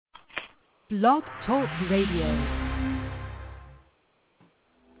Blog Talk Radio.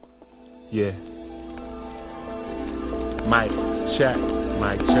 Yeah. Mic check.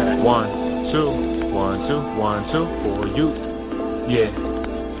 1, 2, 1, 2, 1, 2 for you. Yeah. You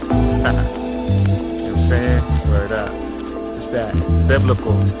know what I'm saying? Word up. It's that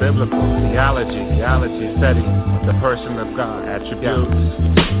biblical theology study of the person of God, attributes.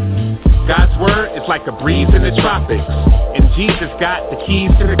 God's word is like a breeze in the tropics, and Jesus got the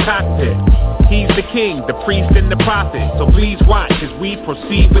keys to the cockpit. He's the king, the priest, and the prophet, so please watch as we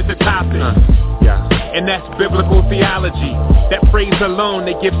proceed with the topic. And that's biblical theology. That phrase alone,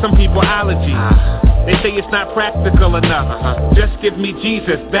 they give some people allergies. They say it's not practical enough. Just give me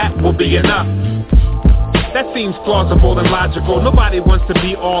Jesus, that will be enough. That seems plausible and logical. Nobody wants to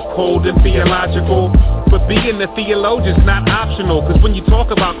be all cold and theological. But being a theologian's not optional, because when you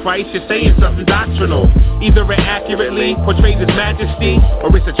talk about Christ, you're saying something doctrinal. Either it accurately portrays his majesty,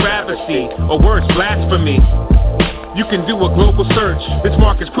 or it's a travesty, or worse, blasphemy. You can do a global search. This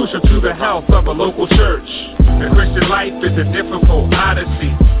mark is crucial to the health of a local church. The Christian life is a difficult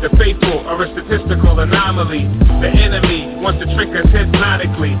odyssey. The faithful are a statistical anomaly. The enemy wants to trick us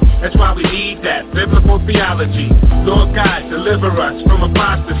hypnotically. That's why we need that biblical theology. Lord God, deliver us from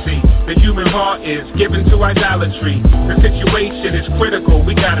apostasy. The human heart is given to idolatry. The situation is critical,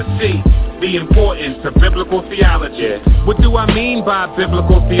 we gotta see the importance of biblical theology. What do I mean by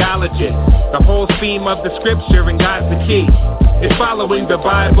biblical theology? The whole theme of the scripture, and God's the key. It's following the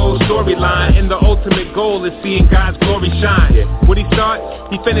Bible storyline, and the ultimate goal is seeing God's glory shine. What he starts,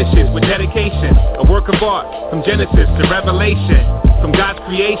 he finishes with dedication. A work of art from Genesis to Revelation. From God's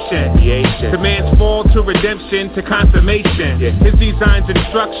creation to man's fall to redemption to consummation. His designs and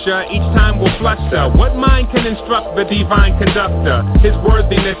structure each time will fluster. What mind can instruct the divine conductor? His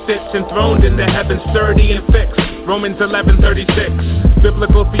worthiness sits enthroned in the heavens, sturdy and fixed. Romans 11:36.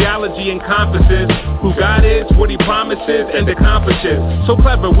 Biblical theology encompasses who God is, what he promises and accomplishes. So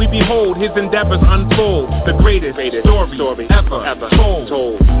clever we behold his endeavors unfold. The greatest story ever told.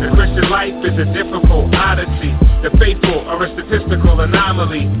 The Christian life is a difficult odyssey. The faithful are a statistical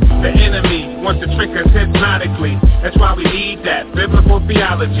anomaly. The enemy wants to trick us hypnotically. That's why we need that biblical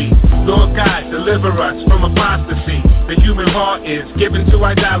theology. Lord God, deliver us from apostasy. The human heart is given to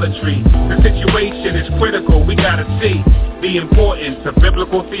idolatry. The situation is critical, we gotta see the importance of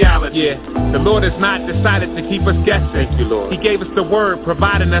biblical theology. The Lord has not decided to keep us guessing. Thank you, Lord. He gave us the word,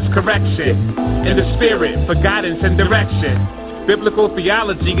 providing us correction, and the spirit for guidance and direction. Biblical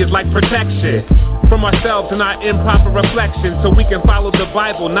theology is like protection from ourselves and our improper reflections, so we can follow the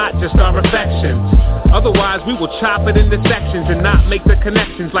Bible, not just our affections. Otherwise, we will chop it into sections and not make the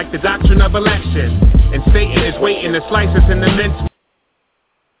connections like the doctrine of election. And Satan is waiting to slice us into mince.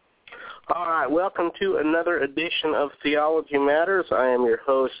 All right, welcome to another edition of Theology Matters. I am your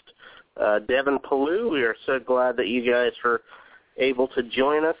host, Devin Pellew. We are so glad that you guys are able to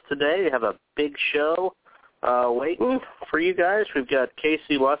join us today. We have a big show waiting for you guys. We've got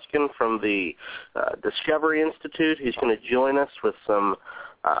Casey Luskin from the Discovery Institute. He's going to join us with some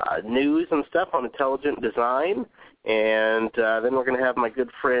news and stuff on intelligent design. And then we're going to have my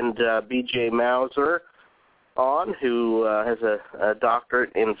good friend B.J. Mauser on, who has a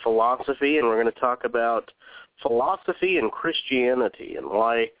doctorate in philosophy, and we're going to talk about philosophy and Christianity and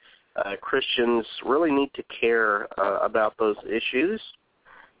why Christians really need to care about those issues,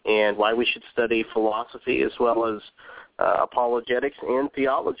 and why we should study philosophy as well as apologetics and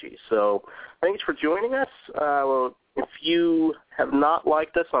theology. So thanks for joining us. If you have not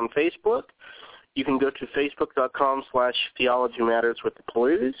liked us on Facebook, you can go to facebook.com/Theology Matters with the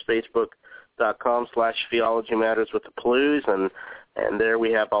Pellews, Facebook.com/Theology Matters with the Pellews, and there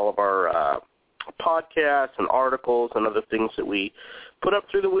we have all of our podcasts and articles and other things that we put up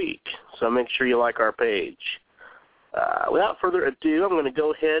through the week. So make sure you like our page. Without further ado, I'm going to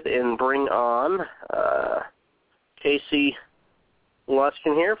go ahead and bring on Casey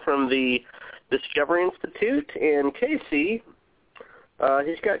Luskin here from the Discovery Institute. And Casey,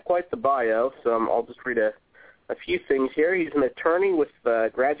 he's got quite the bio, so I'll just read a few things here. He's an attorney with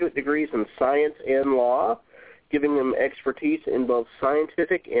graduate degrees in science and law, giving him expertise in both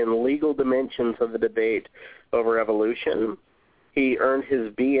scientific and legal dimensions of the debate over evolution. He earned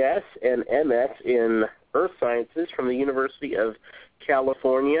his B.S. and M.S. in Earth Sciences from the University of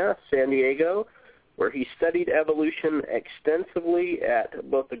California, San Diego, where he studied evolution extensively at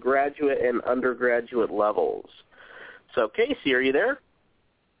both the graduate and undergraduate levels. So, Casey, are you there?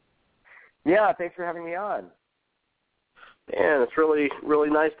 Yeah, thanks for having me on. Man, it's really, really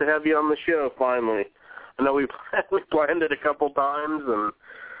nice to have you on the show finally. I know we planned it a couple times,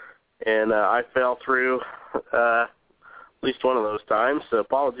 and I fell through at least one of those times, so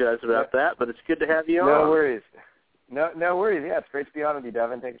apologize about that, but it's good to have you on. No worries. No worries. Yeah, it's great to be on with you,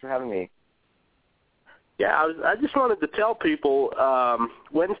 Devin. Thanks for having me. Yeah, I just wanted to tell people,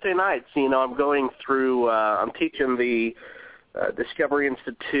 Wednesday nights, I'm going through, I'm teaching the Discovery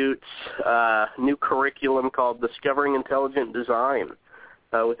Institute's new curriculum called Discovering Intelligent Design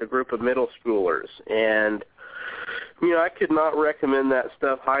with a group of middle schoolers. And, I could not recommend that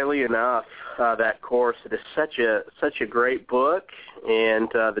stuff highly enough, that course. It is such a great book, and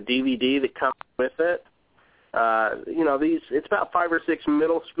the DVD that comes with it. It's about 5 or 6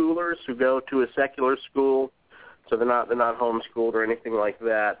 middle schoolers who go to a secular school, so they're not homeschooled or anything like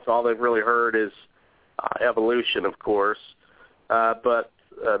that. So all they've really heard is evolution, of course. But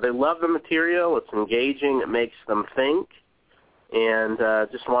they love the material. It's engaging. It makes them think. And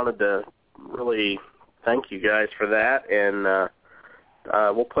just wanted to really thank you guys for that. And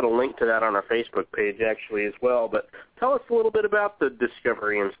we'll put a link to that on our Facebook page, actually, as well. But tell us a little bit about the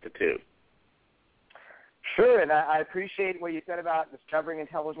Discovery Institute. Sure, and I appreciate what you said about discovering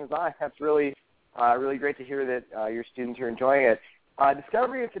intelligent design. That's really great to hear that your students are enjoying it.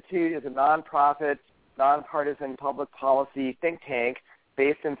 Discovery Institute is a nonprofit, nonpartisan public policy think tank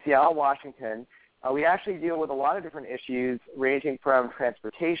based in Seattle, Washington. We actually deal with a lot of different issues ranging from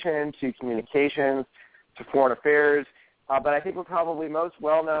transportation to communications to foreign affairs, but I think we're probably most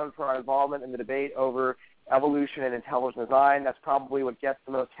well-known for our involvement in the debate over evolution and intelligent design. That's probably what gets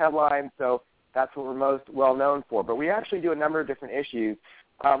the most headlines, so that's what we're most well-known for. But we actually do a number of different issues.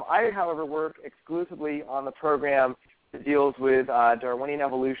 I, however, work exclusively on the program that deals with Darwinian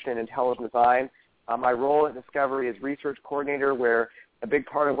evolution and intelligent design. My role at Discovery is research coordinator, where a big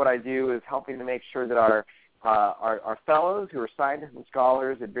part of what I do is helping to make sure that our fellows, who are scientists and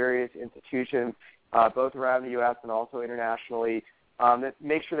scholars at various institutions, both around the U.S. and also internationally, that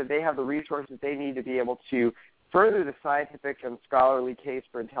make sure that they have the resources they need to be able to further the scientific and scholarly case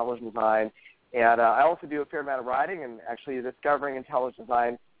for intelligent design. And I also do a fair amount of writing, and actually the Discovering Intelligent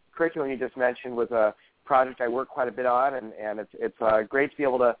Design curriculum you just mentioned was a project I work quite a bit on, and it's great to be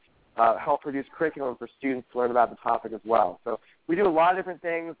able to help produce curriculum for students to learn about the topic as well. So we do a lot of different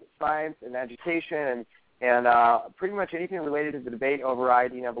things, science and education, and pretty much anything related to the debate over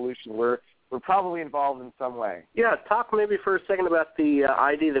ID and evolution. We're probably involved in some way. Yeah, talk maybe for a second about the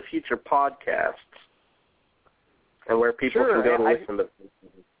ID the Future podcasts and where people can go to listen to.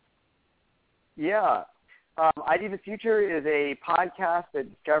 Yeah. ID the Future is a podcast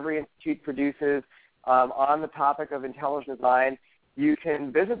that Discovery Institute produces on the topic of intelligent design. You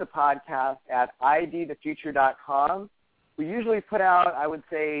can visit the podcast at idthefuture.com. We usually put out, I would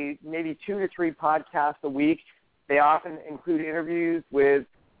say, maybe 2 to 3 podcasts a week. They often include interviews with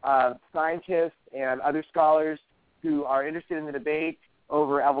scientists and other scholars who are interested in the debate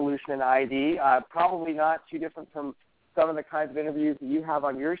over evolution and ID. Probably not too different from some of the kinds of interviews that you have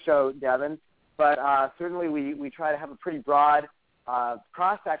on your show, Devin. But certainly we try to have a pretty broad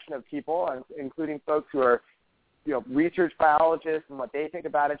cross-section of people, including folks who are research biologists and what they think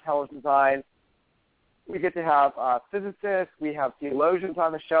about intelligent design. We get to have physicists. We have theologians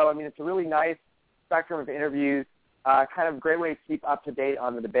on the show. I mean, it's a really nice spectrum of interviews, kind of a great way to keep up to date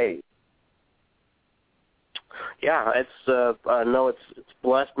on the debate. Yeah, I know it's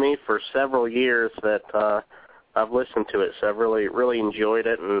blessed me for several years that I've listened to it, so I've really enjoyed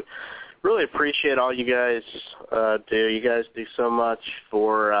it and really appreciate all you guys do. You guys do so much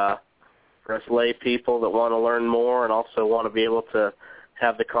for us lay people that want to learn more and also want to be able to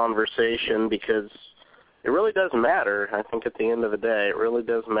have the conversation, because it really does matter. I think at the end of the day, it really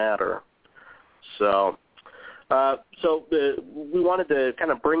does matter. So we wanted to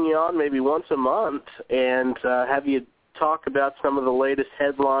kind of bring you on maybe once a month and have you talk about some of the latest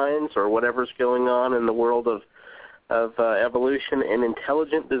headlines or whatever's going on in the world of evolution and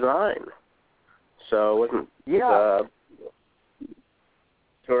intelligent design. So go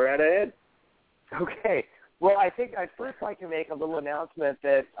right ahead. Okay. Well, I think I'd first like to make a little announcement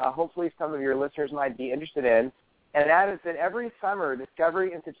that hopefully some of your listeners might be interested in, and that is that every summer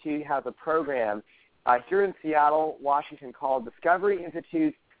Discovery Institute has a program here in Seattle, Washington, called Discovery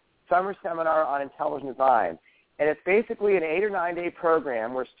Institute Summer Seminar on Intelligent Design. And it's basically an 8 or 9 day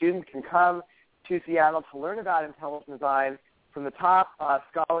program where students can come to Seattle to learn about intelligent design from the top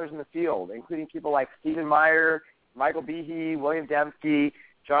scholars in the field, including people like Stephen Meyer, Michael Behe, William Dembski,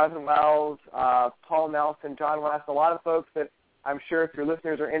 Jonathan Wells, Paul Nelson, John West, a lot of folks that I'm sure if your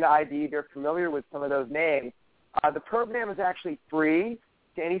listeners are into ID, they're familiar with some of those names. The program is actually free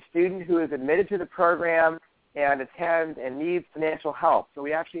to any student who is admitted to the program and attends and needs financial help. So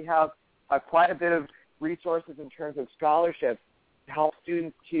we actually have quite a bit of resources in terms of scholarships to help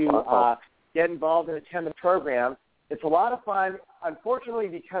students to get involved and attend the program. It's a lot of fun. Unfortunately,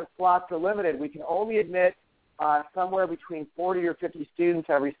 because slots are limited, we can only admit somewhere between 40 or 50 students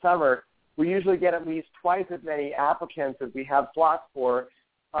every summer. We usually get at least twice as many applicants as we have slots for.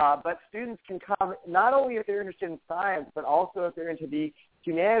 But students can come not only if they're interested in science, but also if they're into the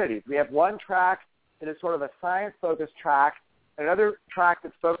humanities. We have one track that is sort of a science-focused track, another track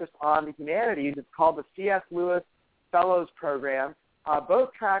that's focused on the humanities. It's called the C.S. Lewis Fellows Program.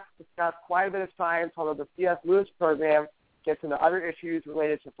 Both tracks discuss quite a bit of science, although the C.S. Lewis program gets into other issues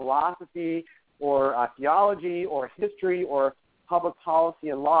related to philosophy or theology or history or public policy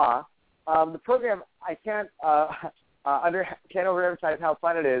and law. The program, I can't overemphasize how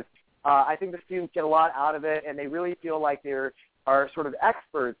fun it is. I think the students get a lot out of it, and they really feel like they are sort of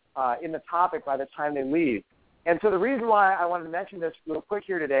experts in the topic by the time they leave. And so the reason why I wanted to mention this real quick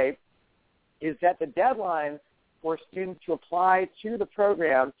here today is that the deadline for students to apply to the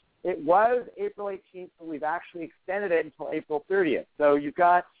program, it was April 18th, but we've actually extended it until April 30th. So you've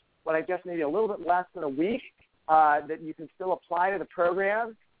got what I guess maybe a little bit less than a week that you can still apply to the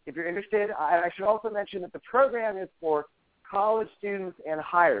program if you're interested. And I should also mention that the program is for college students and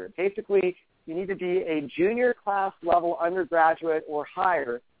higher. Basically, you need to be a junior class level undergraduate or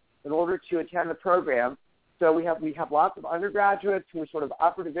higher in order to attend the program. So we have lots of undergraduates who are sort of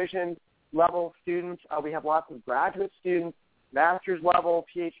upper division level students. We have lots of graduate students, master's level,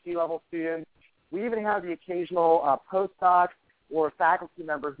 PhD level students. We even have the occasional postdoc or faculty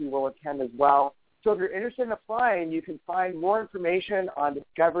member who will attend as well. So if you're interested in applying, you can find more information on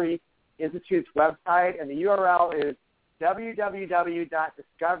Discovery Institute's website, and the URL is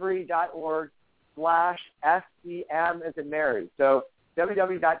www.discovery.org/SEM as in Mary. So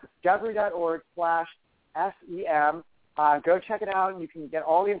www.discovery.org/SEM. Go check it out, and you can get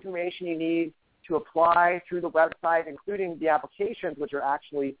all the information you need to apply through the website, including the applications, which are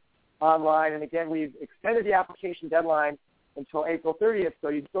actually online. And again, we've extended the application deadline until April 30th, so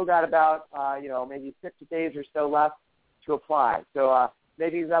you've still got about, maybe 60 days or so left to apply. So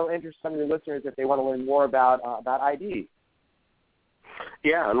maybe that will interest some of your listeners if they want to learn more about ID.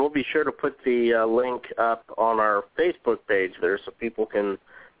 Yeah, and we'll be sure to put the link up on our Facebook page there so people can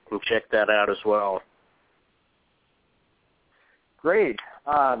check that out as well. Great.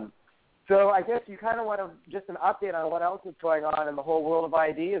 So I guess you kind of want just an update on what else is going on in the whole world of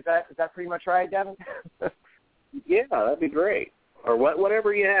ID. Is that pretty much right, Devin? Yeah, that'd be great. Or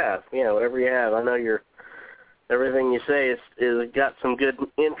whatever you have. Whatever you have. I know everything you say is got some good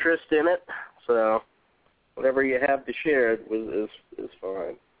interest in it. So whatever you have to share is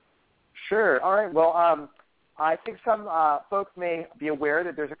fine. Sure. All right. Well, I think some folks may be aware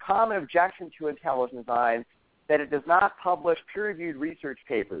that there's a common objection to intelligent design, that it does not publish peer-reviewed research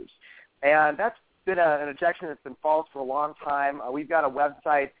papers. And that's been an objection that's been false for a long time. We've got a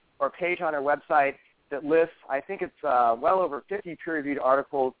website or a page on our website that lists, I think it's well over 50 peer-reviewed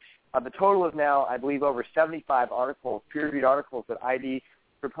articles. The total is now, I believe, over 75 articles, peer-reviewed articles that ID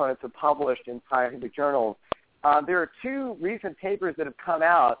proponents have published in scientific journals. There are two recent papers that have come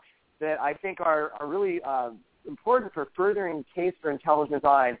out that I think are really important for furthering the case for intelligent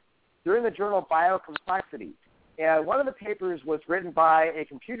design. They're in the journal Biocomplexity. And one of the papers was written by a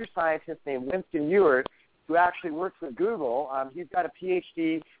computer scientist named Winston Ewart, who actually works with Google. He's got a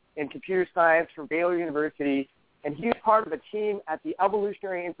PhD in computer science from Baylor University, and he's part of a team at the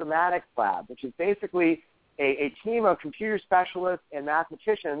Evolutionary Informatics Lab, which is basically a team of computer specialists and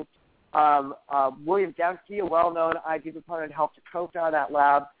mathematicians. William Dembski, a well-known ID proponent, helped to co-found that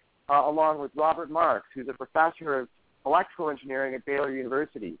lab, along with Robert Marks, who's a professor of electrical engineering at Baylor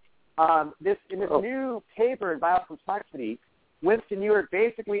University. In this new paper in Biocomplexity, Winston Ewart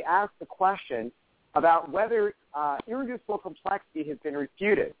basically asked the question about whether irreducible complexity has been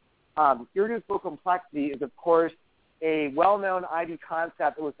refuted. Irreducible complexity is, of course, a well-known ID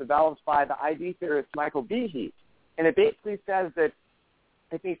concept that was developed by the ID theorist Michael Behe. And it basically says that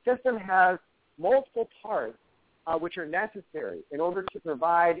if a system has multiple parts which are necessary in order to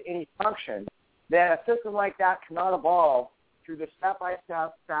provide any function, then a system like that cannot evolve through the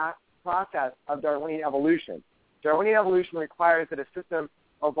step-by-step process of Darwinian evolution. Darwinian evolution requires that a system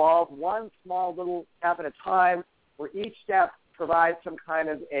evolve one small little step at a time, where each step provides some kind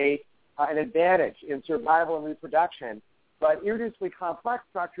of an advantage in survival and reproduction. But irreducibly complex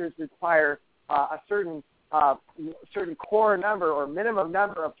structures require a certain core number or minimum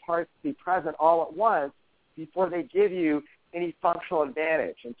number of parts to be present all at once before they give you any functional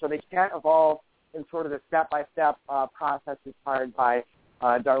advantage. And so they can't evolve in sort of the step-by-step process required by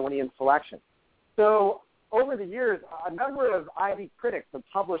Darwinian selection. So over the years, a number of ID critics have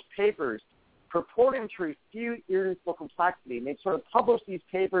published papers purporting to refute irreducible complexity. And they've sort of published these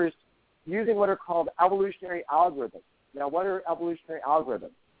papers using what are called evolutionary algorithms. Now, what are evolutionary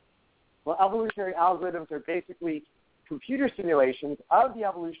algorithms? Well, evolutionary algorithms are basically computer simulations of the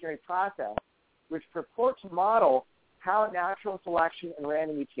evolutionary process which purport to model how natural selection and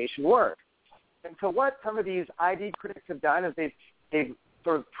random mutation work. And so what some of these ID critics have done is they've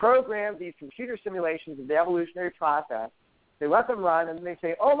sort of programmed these computer simulations of the evolutionary process. They let them run, and they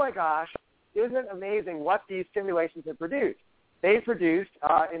say, oh, my gosh, isn't it amazing what these simulations have produced? They've produced,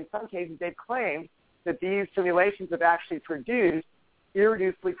 in some cases, they've claimed that these simulations have actually produced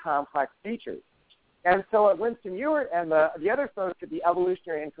irreducibly complex features. And so what Winston Ewart and the other folks at the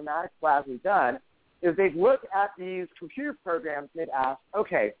Evolutionary Informatics Lab have done is they've looked at these computer programs and they've asked,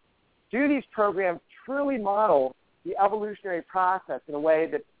 okay, do these programs truly model the evolutionary process in a way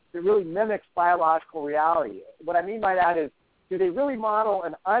that really mimics biological reality? What I mean by that is, do they really model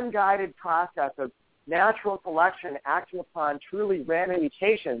an unguided process of natural selection acting upon truly random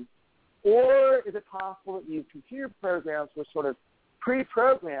mutations, or is it possible that these computer programs were sort of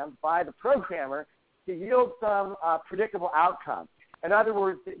pre-programmed by the programmer to yield some predictable outcome? In other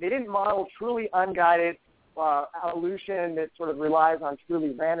words, they didn't model truly unguided evolution that sort of relies on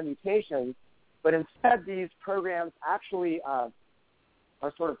truly random mutations, but instead these programs actually are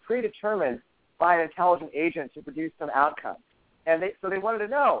sort of predetermined by an intelligent agent to produce some outcome. And so they wanted to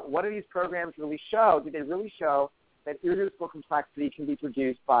know, what do these programs really show? Do they really show that irreducible complexity can be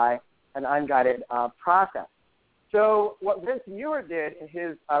produced by an unguided process? So what Winston Ewart did in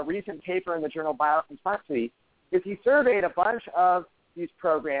his recent paper in the journal Biocomplexity is he surveyed a bunch of these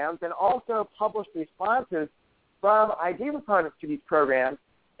programs and also published responses from ID proponents to these programs,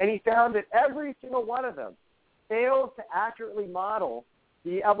 and he found that every single one of them fails to accurately model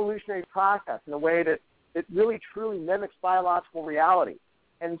the evolutionary process in a way that it really truly mimics biological reality.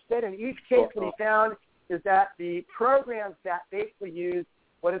 And instead, in each case, what he found is that the programs that basically use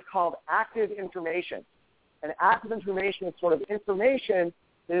what is called active information. And active information is sort of information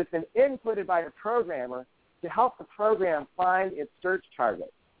that has been inputted by the programmer to help the program find its search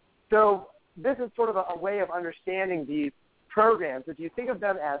target. So this is sort of a way of understanding these programs. If you think of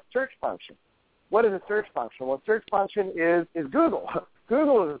them as search functions, what is a search function? Well, a search function is Google.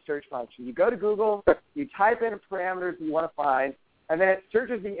 Google is a search function. You go to Google, you type in parameters you want to find, and then it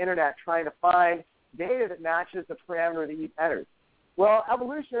searches the Internet trying to find data that matches the parameter that you've entered. Well,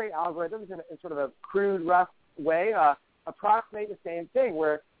 evolutionary algorithms, in sort of a crude, rough way, approximate the same thing,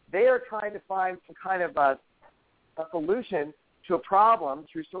 where they are trying to find some kind of a solution to a problem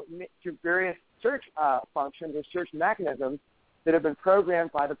through various search functions or search mechanisms that have been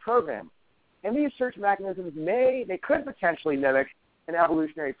programmed by the program. And these search mechanisms could potentially mimic an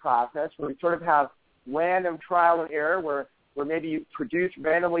evolutionary process where we sort of have random trial and error where maybe you produce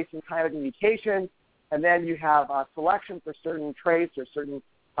randomly some kind of mutation, and then you have selection for certain traits or certain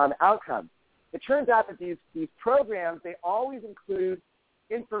outcomes. It turns out that these programs, they always include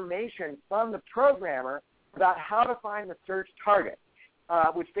information from the programmer about how to find the search target,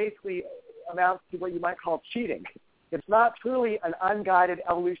 which basically amounts to what you might call cheating. It's not truly an unguided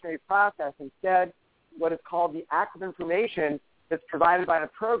evolutionary process. Instead, what is called the active information that's provided by the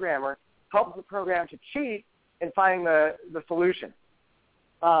programmer helps the program to cheat in finding the solution.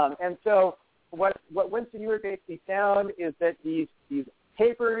 And so what Winston Ewart basically found is that these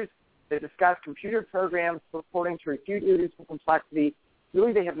papers that discuss computer programs purporting to refute irreducible complexity,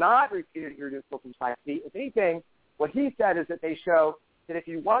 really they have not refuted irreducible complexity. If anything, what he said is that they show that if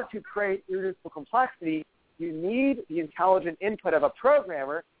you want to create irreducible complexity, you need the intelligent input of a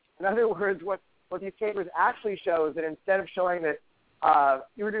programmer. In other words, what these papers actually show is that instead of showing that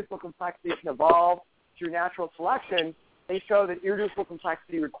irreducible complexity can evolve through natural selection, they show that irreducible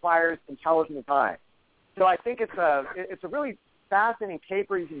complexity requires intelligent design. So I think it's a really fascinating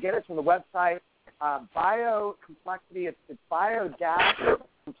paper. You can get it from the website Biocomplexity. It's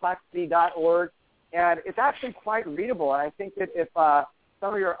bio-complexity.org, and it's actually quite readable. And I think that if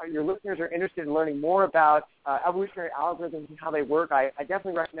some of your listeners are interested in learning more about evolutionary algorithms and how they work, I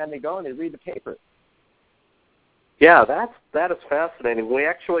definitely recommend they go and they read the paper. Yeah, that is fascinating. We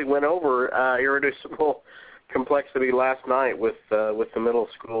actually went over irreducible complexity last night with the middle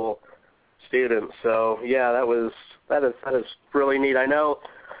school students. So yeah, that is really neat. I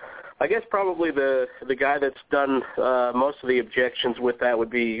guess probably the guy that's done most of the objections with that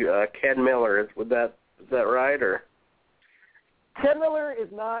would be Ken Miller. Is that right, or? Ken Miller is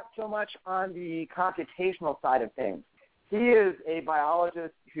not so much on the computational side of things. He is a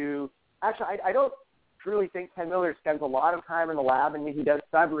biologist who actually I don't really think Ken Miller spends a lot of time in the lab. I mean, he does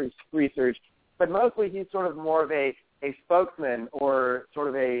some research, but mostly he's sort of more of a spokesman or sort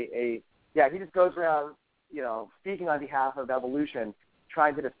of he just goes around, speaking on behalf of evolution.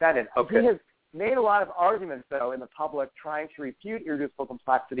 trying to defend it. Okay. He has made a lot of arguments, though, in the public trying to refute irreducible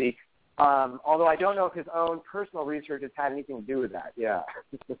complexity, although I don't know if his own personal research has had anything to do with that. Yeah.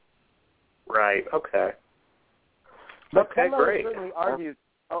 Right. Okay. But Okay, Ken Miller great. certainly argues.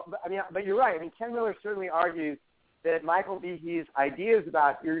 But you're right. Ken Miller certainly argues that Michael Behe's ideas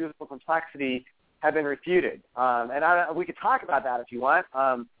about irreducible complexity have been refuted, and we could talk about that if you want.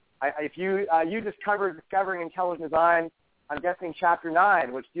 If you just covered Discovering Intelligent Design, I'm guessing Chapter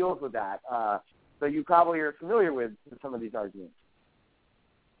 9, which deals with that. So you probably are familiar with some of these arguments.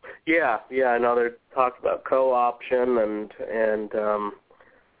 Yeah, I know they're talking about co-option and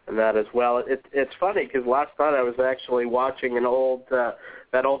that as well. It's funny because last night I was actually watching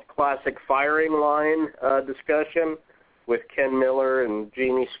that old classic firing line discussion with Ken Miller and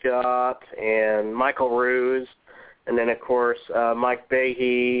Jeannie Scott and Michael Ruse, and then of course Mike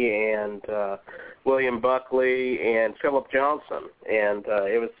Behe and William Buckley and Philip Johnson, and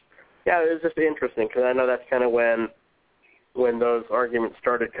it was just interesting because I know that's kind of when those arguments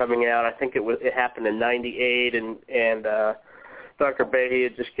started coming out. I think it happened in '98, and Dr. Behe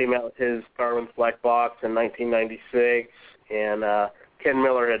had just came out with his Darwin's Black Box in 1996, and Ken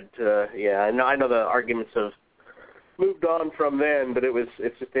Miller had I know the arguments have moved on from then, but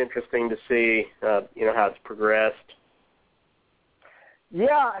it's just interesting to see how it's progressed.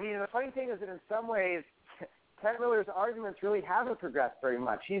 Yeah, the funny thing is that in some ways, Ken Miller's arguments really haven't progressed very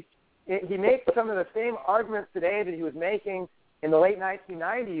much. He makes some of the same arguments today that he was making in the late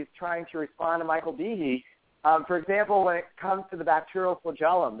 1990s trying to respond to Michael Behe. For example, when it comes to the bacterial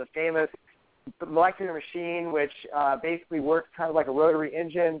flagellum, the famous molecular machine which basically works kind of like a rotary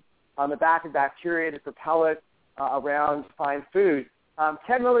engine on the back of bacteria to propel it around to find food,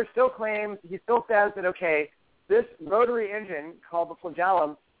 Ken Miller still says that, okay, this rotary engine called the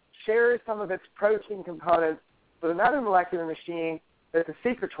flagellum shares some of its protein components with another molecular machine that's a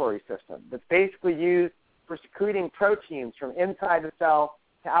secretory system that's basically used for secreting proteins from inside the cell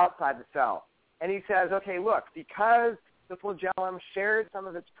to outside the cell. And he says, okay, look, because the flagellum shared some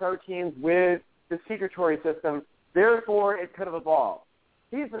of its proteins with the secretory system, therefore it could have evolved.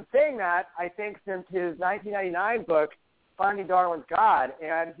 He's been saying that, I think, since his 1999 book, Finding Darwin's God,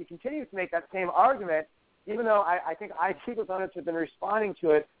 and he continues to make that same argument, even though I think IT proponents have been responding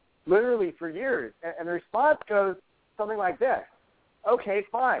to it literally for years. And the response goes something like this. Okay,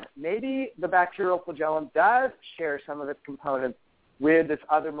 fine. Maybe the bacterial flagellum does share some of its components with this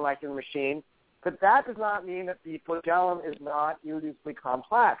other molecular machine, but that does not mean that the flagellum is not irreducibly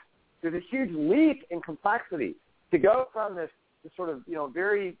complex. There's a huge leap in complexity to go from this sort of,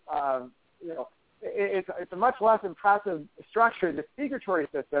 very, it's a much less impressive structure, the secretory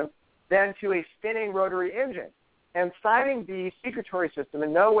system, than to a spinning rotary engine. And citing the secretory system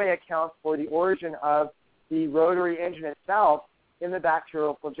in no way accounts for the origin of the rotary engine itself in the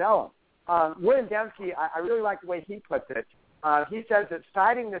bacterial flagellum. William Dembski, I really like the way he puts it. He says that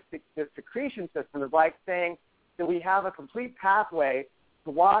citing this secretion system is like saying that we have a complete pathway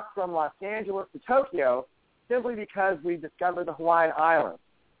to walk from Los Angeles to Tokyo simply because we discovered the Hawaiian Islands.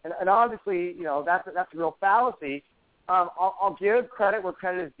 And obviously, that's a real fallacy. I'll give credit where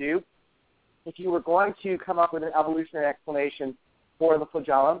credit is due. If you were going to come up with an evolutionary explanation for the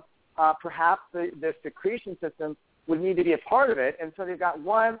flagellum, perhaps the secretion system would need to be a part of it. And so they've got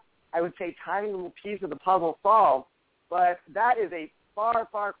one, I would say, tiny little piece of the puzzle solved, but that is a far,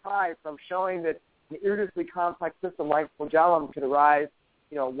 far cry from showing that an irreducibly complex system like flagellum could arise,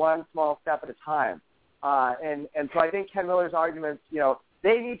 one small step at a time. And so I think Ken Miller's arguments,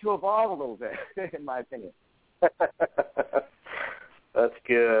 they need to evolve a little bit, in my opinion. That's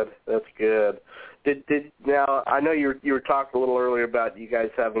good. Now I know you were talking a little earlier about you guys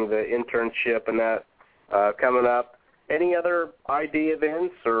having the internship and that coming up. Any other ID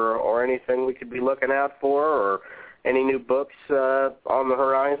events or anything we could be looking out for, or any new books on the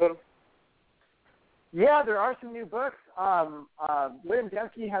horizon? Yeah, there are some new books. William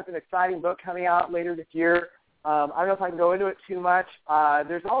Dembski has an exciting book coming out later this year. I don't know if I can go into it too much.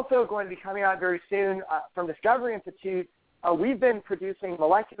 There's also going to be coming out very soon from Discovery Institute. We've been producing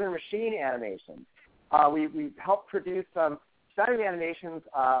molecular machine animations. We helped produce some stunning animations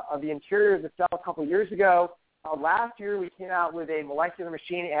of the interior of the cell a couple years ago. Last year, we came out with a molecular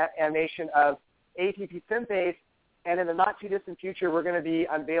machine animation of ATP synthase, and in the not-too-distant future, we're going to be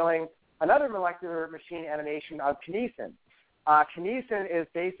unveiling another molecular machine animation of kinesin. Kinesin is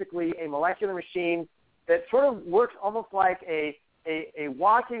basically a molecular machine that sort of works almost like a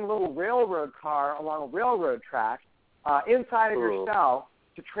walking little railroad car along a railroad track inside of your cell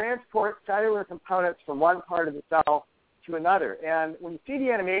to transport cellular components from one part of the cell to another. And when you see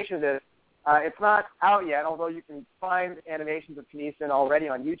the animation of this, It's not out yet, although you can find animations of kinesin already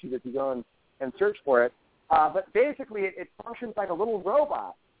on YouTube if you go and search for it. But basically, it functions like a little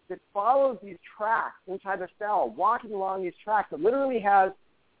robot that follows these tracks inside the cell, walking along these tracks. It literally has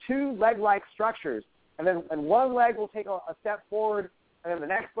two leg-like structures, and one leg will take a step forward, and then the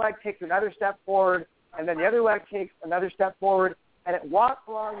next leg takes another step forward, and then the other leg takes another step forward, and it walks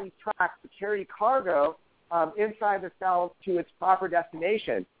along these tracks to carry cargo inside the cell to its proper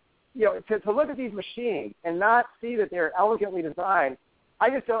destination. You know, to look at these machines and not see that they're elegantly designed, I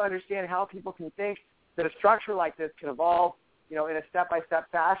just don't understand how people can think that a structure like this can evolve, you know, in a step-by-step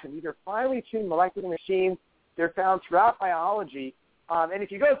fashion. These are finely tuned molecular machines. They're found throughout biology. And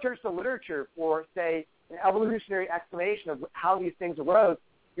if you go search the literature for, say, an evolutionary explanation of how these things arose,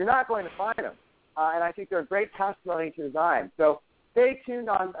 you're not going to find them. And I think they're a great testimony to design. So stay tuned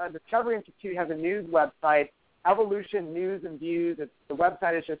on Discovery Institute has a news website, Evolution News and Views. The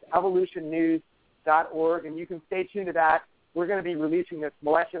website is just evolutionnews.org, and you can stay tuned to that. We're going to be releasing this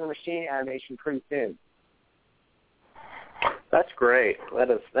molecular machine animation pretty soon. That's great. That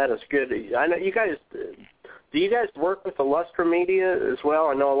is good. I know you guys. Do you guys work with Illustra Media as well?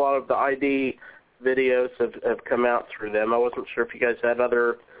 I know a lot of the ID videos have come out through them. I wasn't sure if you guys had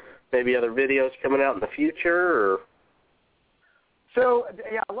maybe other videos coming out in the future. Or... So,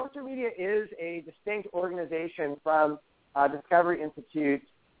 yeah, Illustra Media is a distinct organization from Discovery Institute.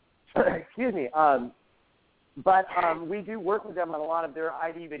 Excuse me. But we do work with them on a lot of their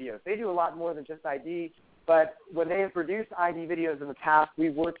ID videos. They do a lot more than just ID, but when they have produced ID videos in the past,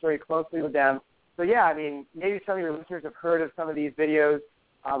 we've worked very closely with them. So, yeah, I mean, maybe some of your listeners have heard of some of these videos,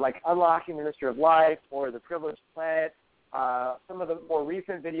 like Unlocking the Mystery of Life or The Privileged Planet. Some of the more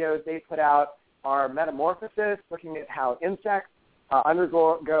recent videos they put out are Metamorphosis, looking at how insects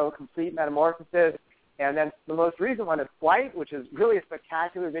undergo complete metamorphosis. And then the most recent one is Flight, which is really a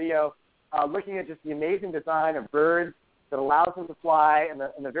spectacular video looking at just the amazing design of birds that allows them to fly and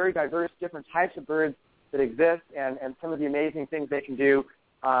the very diverse different types of birds that exist and some of the amazing things they can do.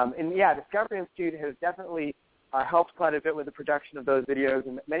 And, yeah, Discovery Institute has definitely helped quite a bit with the production of those videos,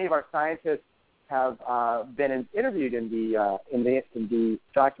 and many of our scientists have been interviewed in the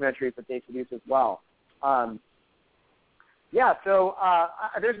documentaries that they produce as well. Yeah, so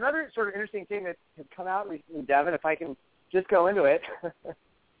there's another sort of interesting thing that has come out recently, Devin, if I can just go into it.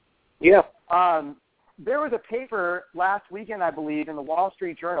 Yeah. There was a paper last weekend, I believe, in the Wall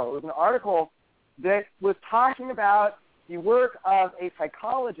Street Journal. It was an article that was talking about the work of a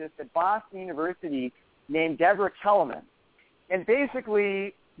psychologist at Boston University named Deborah Kellerman. And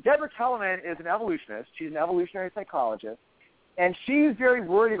basically, Deborah Kellerman is an evolutionist. She's an evolutionary psychologist. And she's very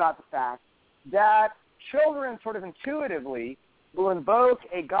worried about the fact that children sort of intuitively will invoke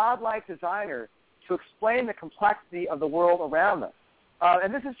a godlike designer to explain the complexity of the world around them.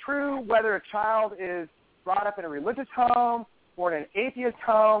 And this is true whether a child is brought up in a religious home or in an atheist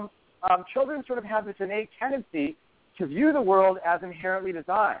home. Children sort of have this innate tendency to view the world as inherently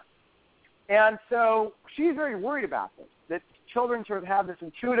designed. And so she's very worried about this, that children sort of have this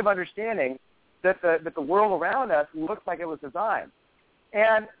intuitive understanding that the world around us looks like it was designed.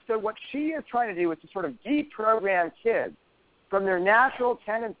 And so what she is trying to do is to sort of deprogram kids from their natural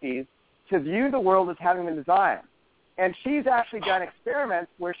tendencies to view the world as having been designed. And she's actually done experiments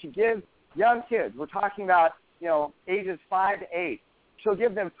where she gives young kids, we're talking about, ages 5 to 8, she'll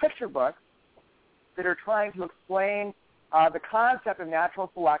give them picture books that are trying to explain the concept of natural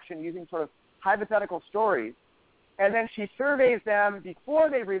selection using sort of hypothetical stories. And then she surveys them before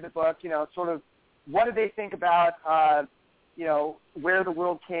they read the book, sort of what do they think about, where the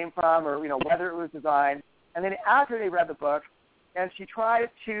world came from or, whether it was designed. And then after they read the book, and she tries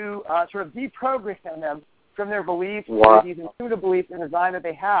to sort of deprogram them from their beliefs, or these intuitive beliefs in design that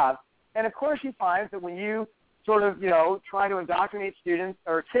they have. And, of course, she finds that when you sort of, try to indoctrinate students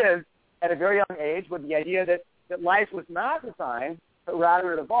or kids at a very young age with the idea that life was not designed, but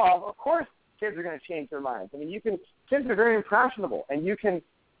rather it evolved, of course kids are going to change their minds. I mean, kids are very impressionable, and you can,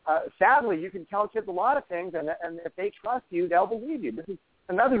 sadly, you can tell kids a lot of things, and if they trust you, they'll believe you. This is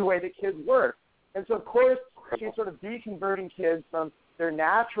another way that kids work. And so, of course, she's sort of deconverting kids from their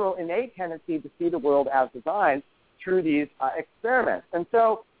natural, innate tendency to see the world as designed through these experiments. And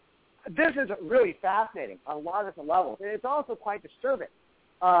so this is really fascinating on a lot of different levels. And it's also quite disturbing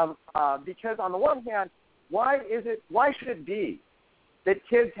because, on the one hand, why should it be that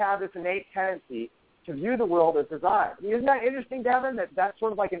kids have this innate tendency to view the world as designed? I mean, isn't that interesting, Devin, that that's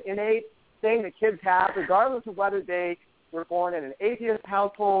sort of like an innate thing that kids have, regardless of whether they were born in an atheist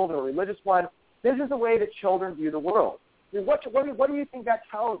household or a religious one? This is the way that children view the world. I mean, what do you think that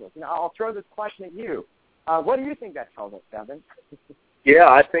tells us? I'll throw this question at you. What do you think that tells us, Devin? Yeah,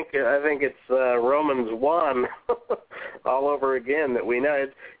 I think it's Romans 1 all over again that we know.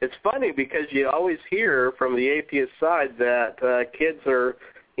 It's funny because you always hear from the atheist side that kids are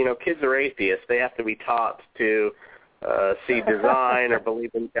atheists. They have to be taught to see design or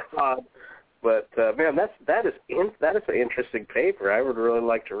believe in God. But man, that is an interesting paper. I would really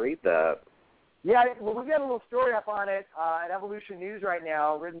like to read that. Yeah, well, we've got a little story up on it at Evolution News right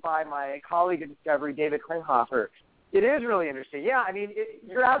now, written by my colleague at Discovery, David Klinghoffer. It is really interesting. Yeah, I mean,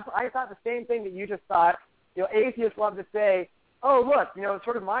 I thought the same thing that you just thought. Atheists love to say, "Oh, look, it's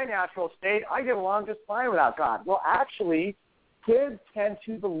sort of my natural state. I get along just fine without God." Well, actually, kids tend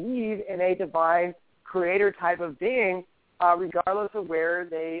to believe in a divine creator type of being, regardless of where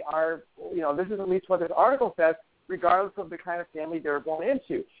they are. This is at least what this article says, regardless of the kind of family they're born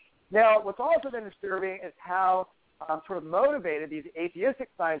into. Now, what's also been disturbing is how sort of motivated these atheistic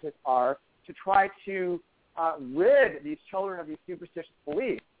scientists are to try to rid these children of these superstitious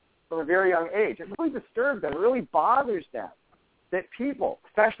beliefs from a very young age. It really disturbs them. It really bothers them that people,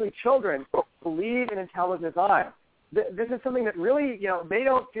 especially children, believe in intelligent design. This is something that really, they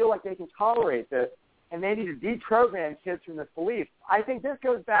don't feel like they can tolerate this, and they need to deprogram kids from this belief. I think this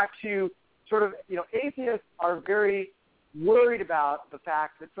goes back to sort of, atheists are very worried about the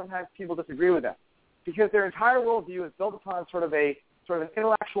fact that sometimes people disagree with them because their entire worldview is built upon sort of an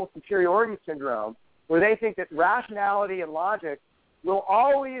intellectual superiority syndrome where they think that rationality and logic will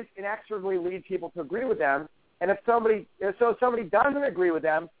always inexorably lead people to agree with them. And if somebody doesn't agree with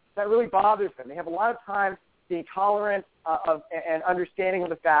them, that really bothers them. They have a lot of time being tolerant of and understanding of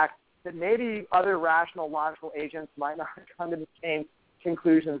the fact that maybe other rational, logical agents might not come to the same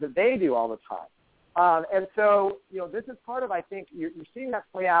conclusions that they do all the time. And so, this is part of, I think, you're seeing that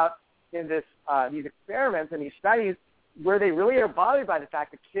play out in these experiments and these studies where they really are bothered by the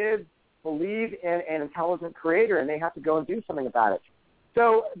fact that kids believe in an intelligent creator and they have to go and do something about it.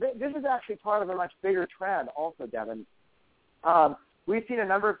 So this is actually part of a much bigger trend also, Devin. We've seen a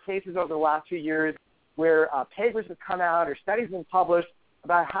number of cases over the last few years where papers have come out or studies have been published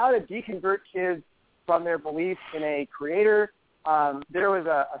about how to deconvert kids from their belief in a creator. There was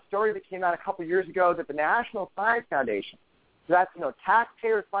a story that came out a couple years ago that the National Science Foundation, so that's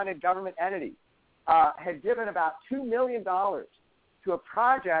taxpayer-funded government entity, had given about $2 million to a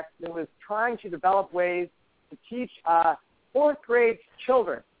project that was trying to develop ways to teach fourth-grade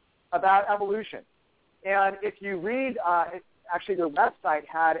children about evolution. And if you read, actually their website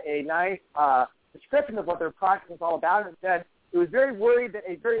had a nice description of what their project was all about. It said it was very worried that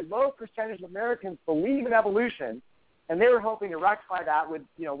a very low percentage of Americans believe in evolution, and they were hoping to rectify that with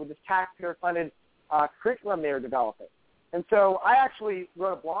this taxpayer-funded curriculum they were developing. And so I actually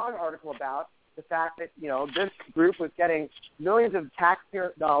wrote a blog article about the fact that, this group was getting millions of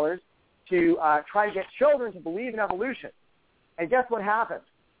taxpayer dollars to try to get children to believe in evolution. And guess what happened?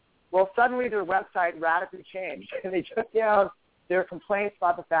 Well, suddenly their website radically changed, and they took down their complaints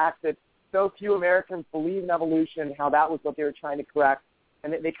about the fact that so few Americans believe in evolution, how that was what they were trying to correct,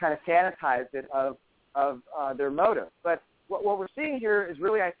 and they kind of sanitized it of their motive. But what we're seeing here is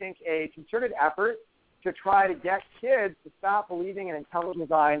really, I think, a concerted effort to try to get kids to stop believing in intelligent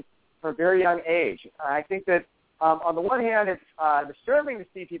design from a very young age. I think that on the one hand, it's disturbing to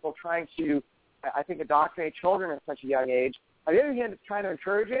see people trying to, I think, indoctrinate children at such a young age. On the other hand, it's kind of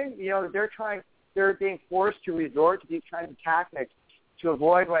encouraging, that they're being forced to resort to these kinds of tactics to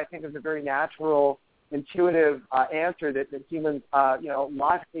avoid what I think is a very natural, intuitive answer that humans,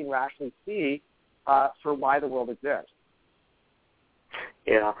 logically and rationally see for why the world exists.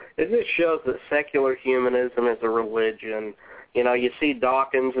 Yeah, it just shows that secular humanism is a religion. You see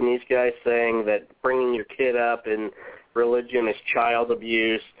Dawkins and these guys saying that bringing your kid up in religion is child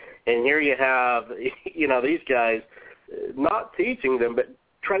abuse, and here you have, these guys not teaching them, but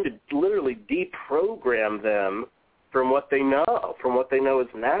trying to literally deprogram them from what they know is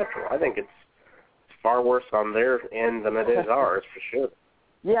natural. I think it's far worse on their end than it is ours, for sure.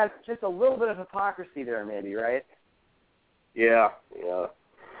 Yeah, it's just a little bit of hypocrisy there, maybe, right? Yeah.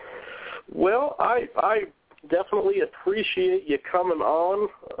 Well, I definitely appreciate you coming on,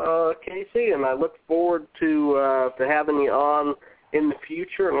 Casey, and I look forward to having you on in the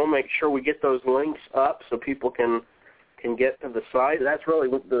future, and we'll make sure we get those links up so people can get to the site. That's really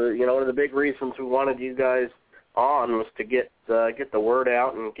what one of the big reasons we wanted you guys on was to get the word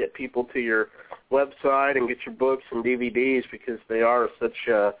out and get people to your website and get your books and DVDs because they are such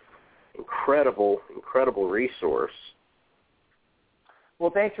a incredible resource. Well,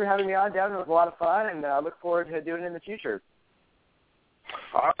 thanks for having me on, Devin. It was a lot of fun, and I look forward to doing it in the future.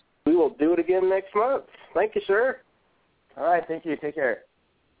 All right. We will do it again next month. Thank you, sir. All right. Thank you. Take care.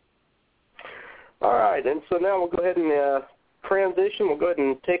 All right. And so now we'll go ahead and transition, we'll go ahead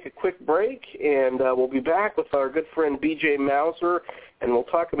and take a quick break, and we'll be back with our good friend B.J. Mauser, and we'll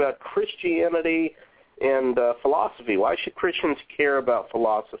talk about Christianity and philosophy. Why should Christians care about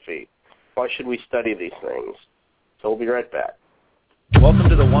philosophy? Why should we study these things? So we'll be right back. Welcome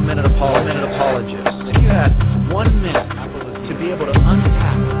to the 1 Minute Apologist. If you had 1 minute to be able to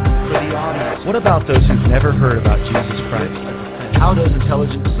unpack for the audience, what about those who've never heard about Jesus Christ? And how does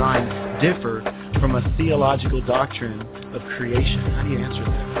intelligent design differ from a theological doctrine of creation? How do you answer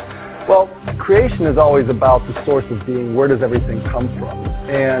that? Well, creation is always about the source of being. Where does everything come from?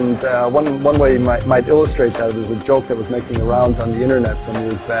 And one way you might illustrate that is a joke that was making the rounds on the internet some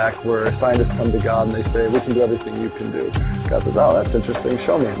years back, where scientists come to God and they say, "We can do everything you can do." God says, "Oh, that's interesting.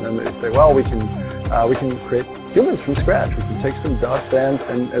 Show me." And then they say, "Well, we can create humans from scratch. We can take some dust."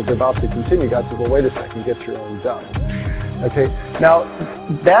 And as they're about to continue, God says, "Well, wait a second. Get your own dust." Okay. Now,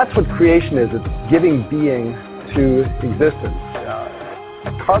 that's what creation is. It's giving being to existence.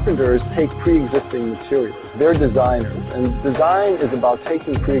 Carpenters take pre-existing materials. They're designers. And design is about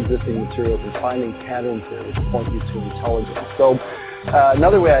taking pre-existing materials and finding patterns there which point you to intelligence. So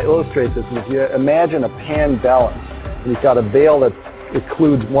another way I illustrate this is if you imagine a pan balance, and you've got a bale that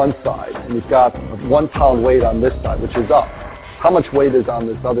excludes one side, and you've got 1 pound weight on this side, which is up. How much weight is on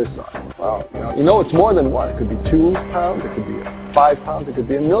this other side? Well, you know it's more than one. It could be 2 pounds, it could be 5 pounds, it could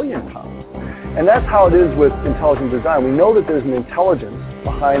be 1,000,000 pounds. And that's how it is with intelligent design. We know that there's an intelligence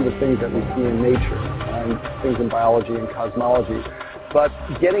behind the things that we see in nature, and things in biology and cosmology. But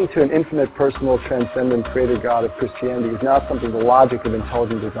getting to an infinite, personal, transcendent creator God of Christianity is not something the logic of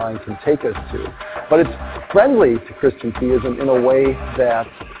intelligent design can take us to. But it's friendly to Christian theism in a way that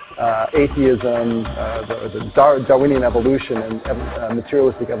atheism, the Darwinian evolution, and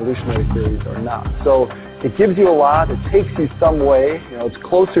materialistic evolutionary theories are not. So it gives you a lot. It takes you some way. It's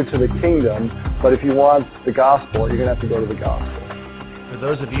closer to the kingdom. But if you want the gospel, you're going to have to go to the gospel. For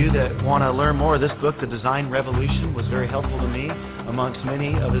those of you that want to learn more, this book, The Design Revolution, was very helpful to me amongst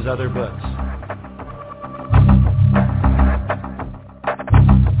many of his other books.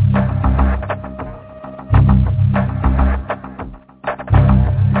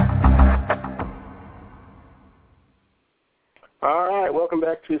 All right, welcome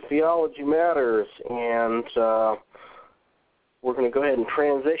back to Theology Matters, and we're going to go ahead and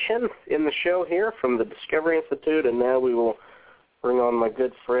transition in the show here from the Discovery Institute, and now we will bring on my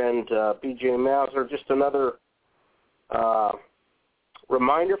good friend B.J. Mauser. Just another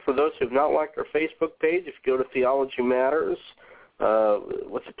reminder for those who have not liked our Facebook page, if you go to Theology Matters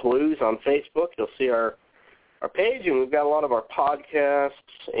with the Pellews on Facebook, you'll see our page, and we've got a lot of our podcasts,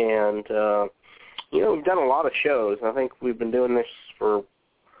 and we've done a lot of shows. I think we've been doing this for,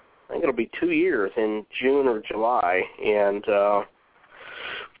 I think it'll be 2 years in June or July, and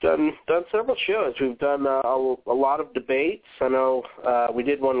done several shows. We've done a lot of debates. I know we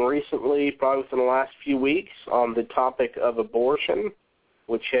did one recently, probably within the last few weeks, on the topic of abortion,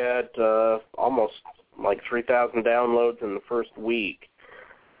 which had almost like 3,000 downloads in the first week,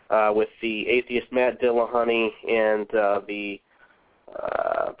 with the atheist Matt Dillahunty and the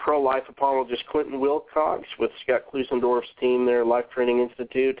pro-life apologist Quentin Wilcox with Scott Klusendorf's team there, Life Training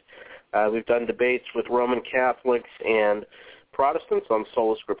Institute. We've done debates with Roman Catholics and Protestants on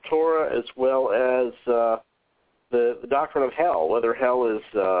sola scriptura, as well as the doctrine of hell, whether hell is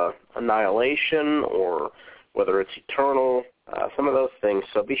annihilation or whether it's eternal, some of those things.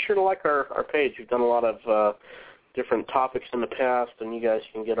 So be sure to like our page. We've done a lot of different topics in the past, and you guys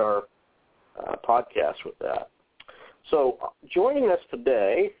can get our podcast with that. So joining us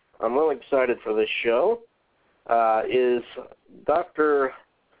today, I'm really excited for this show, is Dr.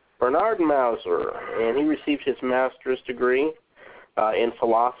 Bernard Mauser, and he received his master's degree in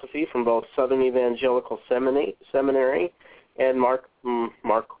philosophy from both Southern Evangelical Seminary and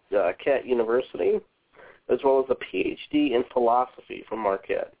Marquette University, as well as a PhD in philosophy from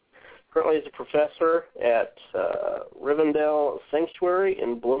Marquette. Currently he's a professor at Rivendell Sanctuary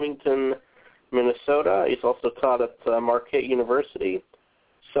in Bloomington, Minnesota. He's also taught at Marquette University,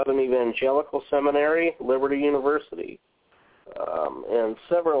 Southern Evangelical Seminary, Liberty University, and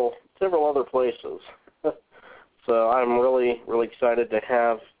several other places. So I'm really, really excited to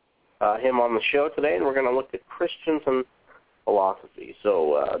have him on the show today, and we're going to look at Christians and philosophy.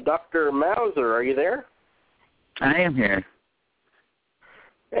 So, Dr. Mauser, are you there? I am here.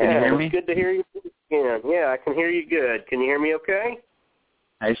 Can you hear me? It's good to hear you again. Yeah, I can hear you good. Can you hear me okay?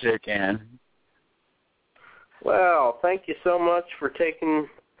 I sure can. Well, thank you so much for taking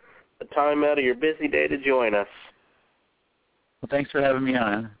the time out of your busy day to join us. Well, thanks for having me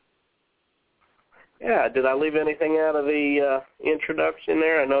on. Yeah, did I leave anything out of the introduction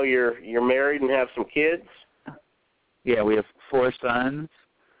there? I know you're married and have some kids. Yeah, we have 4 sons,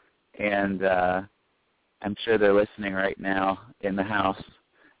 and I'm sure they're listening right now in the house.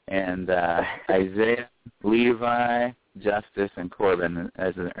 And Isaiah, Levi, Justice, and Corbin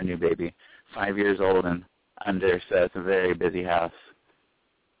as our new baby, 5 years old and under, so it's a very busy house.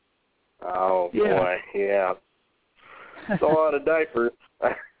 Oh, boy, yeah. It's a lot of diapers.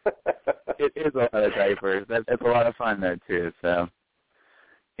 It is a lot of diapers. It's a lot of fun, though, too. So,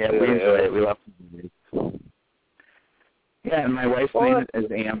 yeah, we enjoy it. We love it. Yeah, and my wife's name is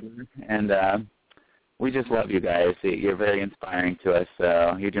Amber, and we just love you guys. You're very inspiring to us.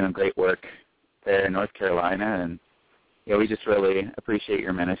 So you're doing great work there in North Carolina, and yeah, we just really appreciate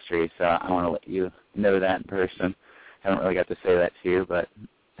your ministry. So I want to let you know that in person. I haven't really got to say that to you, but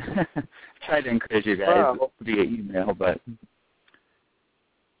I tried to encourage you guys via email, but.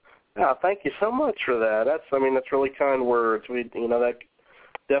 Yeah, thank you so much for that. That's really kind words. That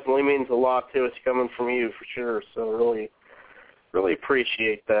definitely means a lot to us coming from you for sure. So really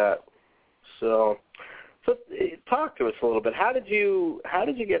appreciate that. So talk to us a little bit. How did you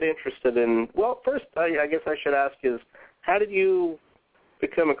get interested in? Well, first I guess I should ask is, how did you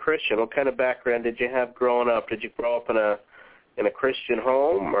become a Christian? What kind of background did you have growing up? Did you grow up in a Christian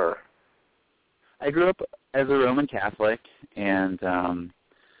home, or? I grew up as a Roman Catholic, and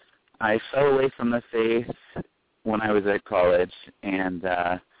I fell away from the faith when I was at college, and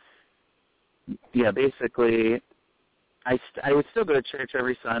basically, I would still go to church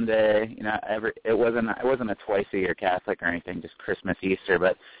every Sunday. I wasn't a twice a year Catholic or anything, just Christmas, Easter,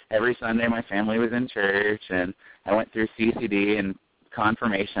 but every Sunday my family was in church, and I went through CCD and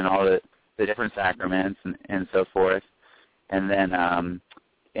confirmation, all the different sacraments and so forth, and then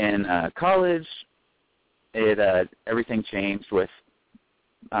in college, everything changed with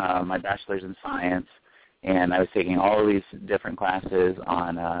my bachelor's in science, and I was taking all these different classes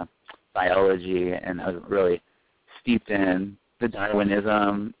on biology, and I was really steeped in the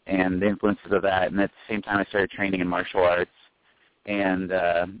Darwinism and the influences of that, and at the same time I started training in martial arts, and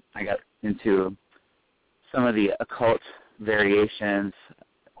I got into some of the occult variations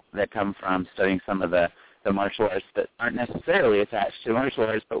that come from studying some of the martial arts that aren't necessarily attached to martial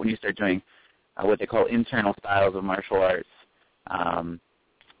arts, but when you start doing what they call internal styles of martial arts,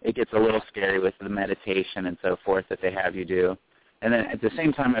 it gets a little scary with the meditation and so forth that they have you do. And then at the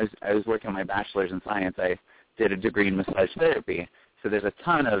same time I was working on my bachelor's in science, I did a degree in massage therapy. So there's a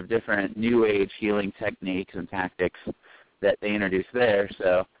ton of different New Age healing techniques and tactics that they introduce there.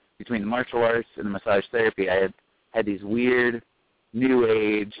 So between the martial arts and the massage therapy, I had these weird New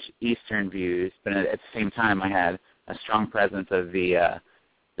Age Eastern views, but at the same time I had a strong presence of the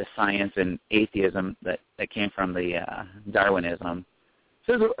science and atheism that came from the Darwinism.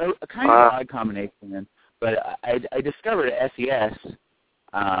 So it was a kind of odd combination, but I discovered at SES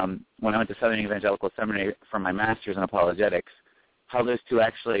when I went to Southern Evangelical Seminary for my master's in apologetics, how those two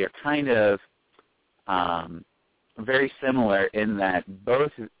actually are kind of very similar in that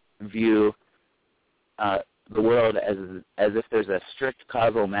both view the world as if there's a strict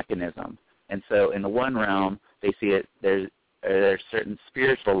causal mechanism. And so in the one realm, they see it, there's certain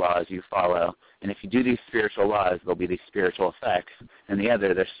spiritual laws you follow, and if you do these spiritual laws, there'll be these spiritual effects. And the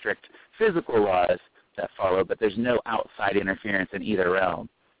other, there's strict physical laws that follow, but there's no outside interference in either realm.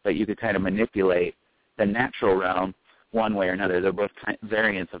 But you could kind of manipulate the natural realm one way or another. They're both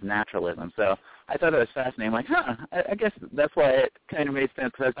variants of naturalism. So I thought it was fascinating. I'm like, I guess that's why it kind of made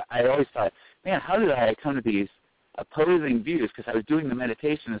sense, because I always thought, man, how did I come to these opposing views? Because I was doing the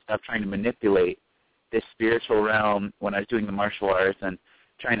meditation and stuff, trying to manipulate this spiritual realm when I was doing the martial arts and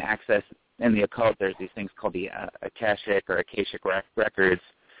trying to access, in the occult, there's these things called the Akashic records.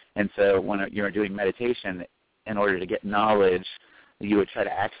 And so when you're doing meditation, in order to get knowledge, you would try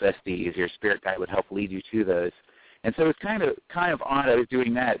to access these. Your spirit guide would help lead you to those. And so it's kind of odd I was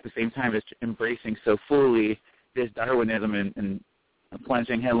doing that at the same time as embracing so fully this Darwinism and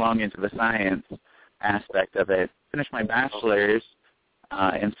plunging headlong into the science aspect of it. Finished my bachelor's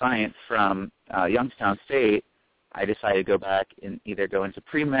in science from Youngstown State. I decided to go back and either go into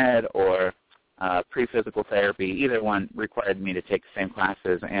pre-med or pre-physical therapy. Either one required me to take the same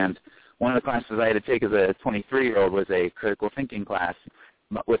classes. And one of the classes I had to take as a 23-year-old was a critical thinking class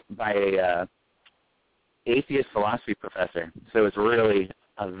by a atheist philosophy professor. So it was really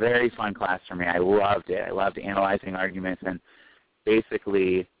a very fun class for me. I loved it. I loved analyzing arguments and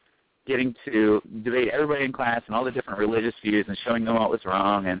basically getting to debate everybody in class and all the different religious views and showing them what was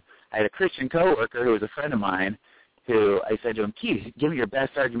wrong. And I had a Christian coworker who was a friend of mine who I said to him, Keith, give me your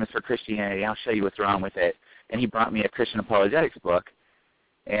best arguments for Christianity. I'll show you what's wrong with it. And he brought me a Christian apologetics book.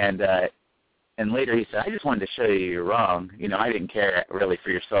 And And later he said, I just wanted to show you you're wrong. You know, I didn't care really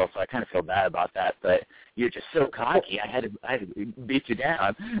for yourself, so I kind of feel bad about that. But you're just so cocky. I had to beat you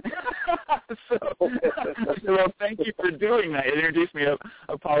down. So I said, well, thank you for doing that. It introduced me to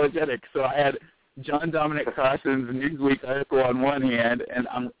apologetics. So I had John Dominic Crossan's Newsweek article on one hand, and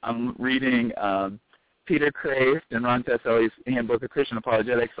I'm reading Peter Kraft and Ron Tesselli's Handbook of Christian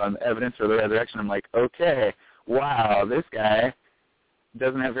Apologetics on evidence for the resurrection. I'm like, okay, wow, this guy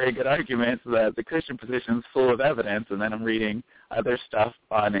doesn't have very good arguments. The Christian position is full of evidence. And then I'm reading other stuff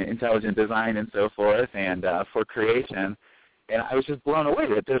on intelligent design and so forth, and for creation. And I was just blown away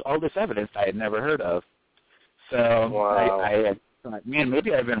that there's all this evidence I had never heard of. So wow. I thought, man,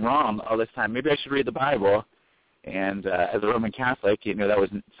 maybe I've been wrong all this time. Maybe I should read the Bible. And as a Roman Catholic, you know, that was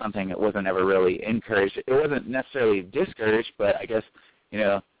something that wasn't ever really encouraged. It wasn't necessarily discouraged, but I guess, you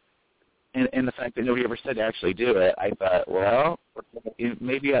know, in the fact that nobody ever said to actually do it, I thought, well,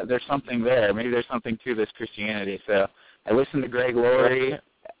 maybe there's something there. Maybe there's something to this Christianity. So I listened to Greg Laurie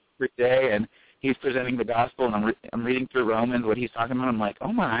every day, and he's presenting the gospel, and I'm reading through Romans, what he's talking about. I'm like,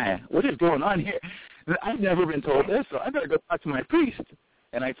 oh, my, what is going on here? I've never been told this, so I better go talk to my priest.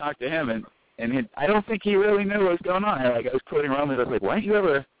 And I talked to him, and I don't think he really knew what was going on. I was quoting Romans. I was like, why don't you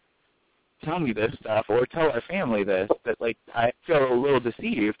ever tell me this stuff or tell our family this? That, like, I feel a little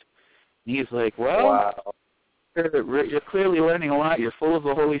deceived. And he's like, well, wow. You're clearly learning a lot. You're full of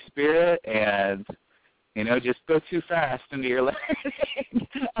the Holy Spirit, and, you know, just go too fast into your learning.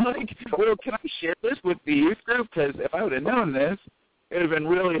 I'm like, well, can I share this with the youth group? Because if I would have known this, it would have been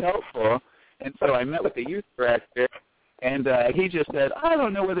really helpful. And so I met with the youth director, and he just said, I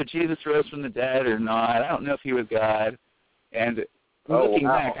don't know whether Jesus rose from the dead or not. I don't know if he was God. And looking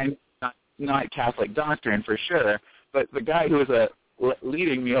back, I'm not Catholic doctrine for sure, but the guy who was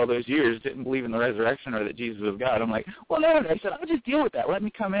leading me all those years didn't believe in the resurrection or that Jesus was God. I'm like, well, no. I said, I'll just deal with that. Let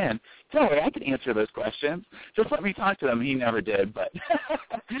me come in. Don't worry, I can answer those questions. Just let me talk to them. He never did. But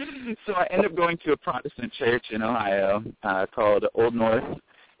so I ended up going to a Protestant church in Ohio called Old North.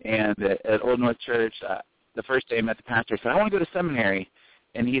 And at Old North Church, the first day I met the pastor, I said, I want to go to seminary.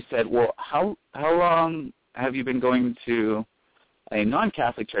 And he said, well, how long have you been going to a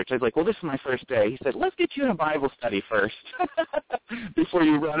non-Catholic church? I was like, well, this is my first day. He said, let's get you in a Bible study first before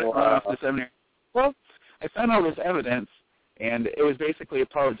you run off to seminary. Well, I found all this evidence, and it was basically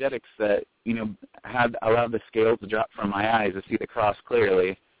apologetics that, you know, had allowed the scales to drop from my eyes to see the cross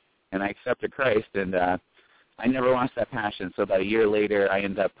clearly, and I accepted Christ, and I never lost that passion. So about a year later,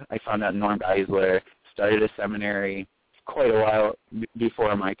 I found out Norm Geisler, started a seminary quite a while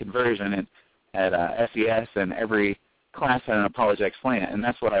before my conversion, and at SES, and every class had an apologetics slant, and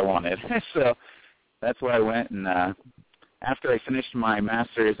that's what I wanted. So that's where I went, and after I finished my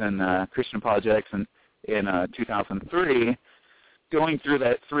master's in Christian apologetics in 2003, going through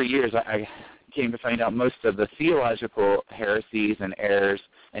that 3 years, I came to find out most of the theological heresies and errors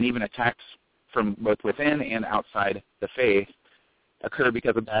and even attacks from both within and outside the faith occur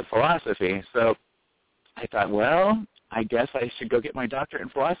because of bad philosophy. So I thought, well, I guess I should go get my doctorate in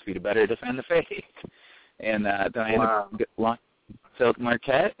philosophy to better defend the faith. And then I ended up at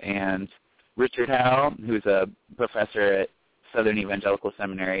Marquette, and Richard Howell, who's a professor at Southern Evangelical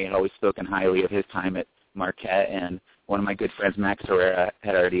Seminary, had always spoken highly of his time at Marquette, and one of my good friends, Max Herrera,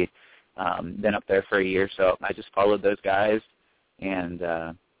 had already been up there for a year, so I just followed those guys, and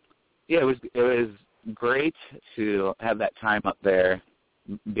it was great to have that time up there,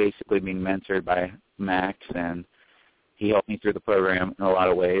 basically being mentored by Max, and he helped me through the program in a lot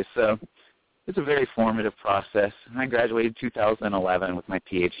of ways. So it's a very formative process. I graduated 2011 with my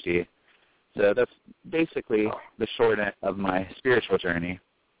PhD. So that's basically the short end of my spiritual journey.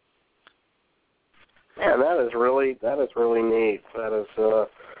 Man, that is really neat.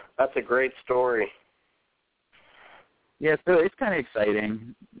 That's a great story. Yeah, so it's kind of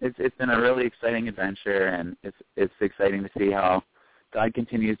exciting. It's been a really exciting adventure, and it's exciting to see how God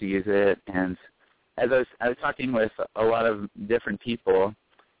continues to use it. And as I was talking with a lot of different people,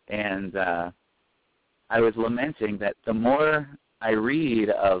 and I was lamenting that the more I read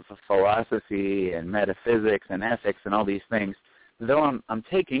of philosophy and metaphysics and ethics and all these things, though I'm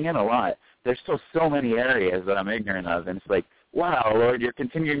taking in a lot, there's still so many areas that I'm ignorant of, and it's like, wow, Lord, you're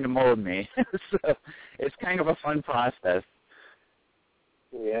continuing to mold me. So it's kind of a fun process.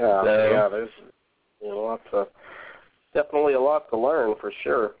 Yeah, there's definitely a lot to learn for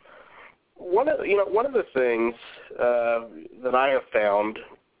sure. One of the things that I have found,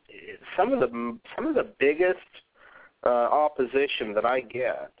 some of the biggest opposition that I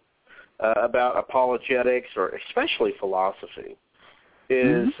get about apologetics, or especially philosophy,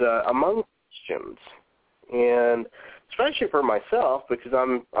 is among Christians. And especially for myself, because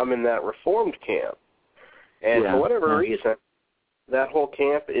I'm in that Reformed camp. And for whatever reason, that whole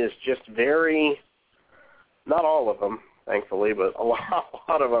camp is just very, not all of them, thankfully, but a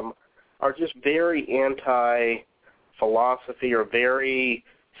lot of them are just very anti-philosophy or very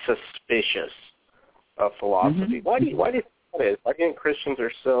suspicious of philosophy. Why do you think that is? Why do you think Christians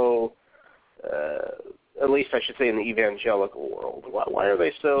are so, at least I should say in the evangelical world, why are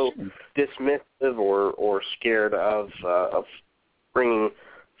they so dismissive or scared of bringing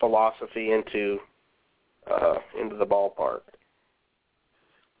philosophy into the ballpark?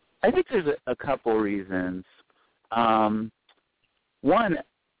 I think there's a couple reasons. One,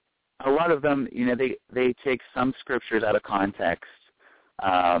 a lot of them, they take some scriptures out of context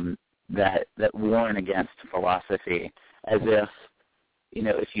that warn against philosophy, as if,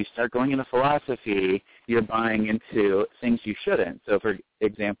 if you start going into philosophy, you're buying into things you shouldn't. So, for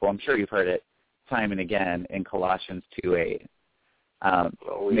example, I'm sure you've heard it time and again in Colossians 2:8.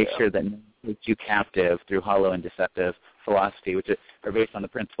 Make sure that no one takes you captive through hollow and deceptive philosophy, which are based on the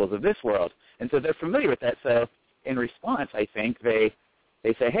principles of this world. And so they're familiar with that. So in response, I think they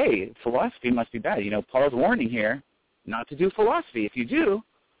say, hey, philosophy must be bad. Paul's warning here not to do philosophy. If you do,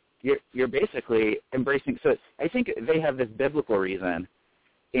 you're basically embracing. So I think they have this biblical reason,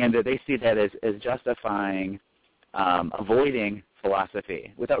 and they see that as justifying avoiding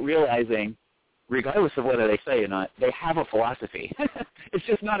philosophy without realizing, regardless of whether they say or not, they have a philosophy. It's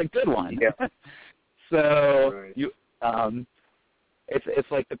just not a good one. Yeah. So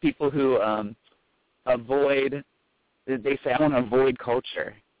it's like the people who avoid. They say, I want to avoid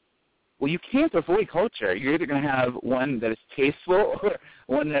culture. Well, you can't avoid culture. You're either going to have one that is tasteful or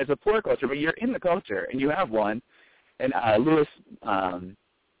one that is a poor culture, but you're in the culture, and you have one. And Lewis,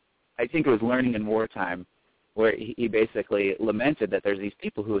 I think it was Learning in Wartime, where he basically lamented that there's these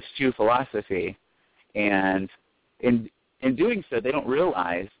people who eschew philosophy, and in doing so, they don't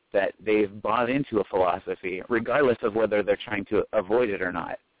realize that they've bought into a philosophy, regardless of whether they're trying to avoid it or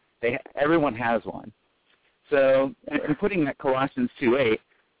not. Everyone has one. So, in putting that Colossians 2:8,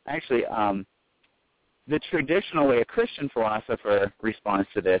 actually, the traditional way a Christian philosopher responds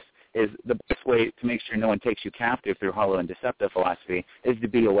to this is the best way to make sure no one takes you captive through hollow and deceptive philosophy is to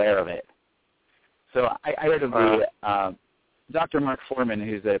be aware of it. So I heard of Dr. Mark Foreman,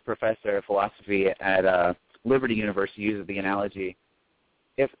 who's a professor of philosophy at Liberty University, uses the analogy.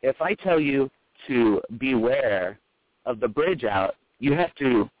 If I tell you to beware of the bridge out, you have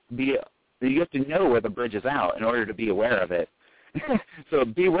to know where the bridge is out in order to be aware of it. So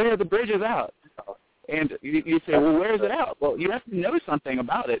beware the bridge is out. And you say, well, where is it out? Well, you have to know something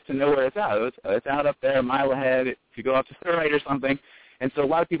about it to know where it's out. It's out up there a mile ahead if you go up to the right or something. And so a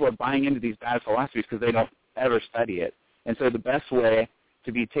lot of people are buying into these bad philosophies because they don't ever study it. And so the best way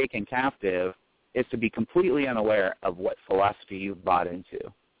to be taken captive is to be completely unaware of what philosophy you've bought into.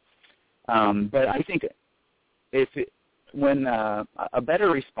 But I think when a better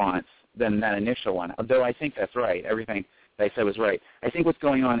response than that initial one, although I think that's right, everything that I said was right, I think what's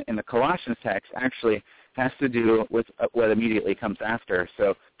going on in the Colossians text actually has to do with what immediately comes after.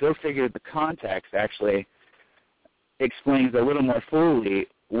 So go figure, the context actually explains a little more fully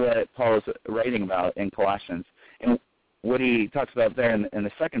what Paul is writing about in Colossians. And what he talks about there in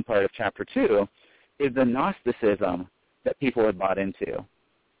the second part of chapter 2 is the Gnosticism that people had bought into.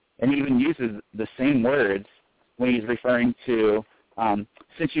 And he even uses the same words when he's referring to,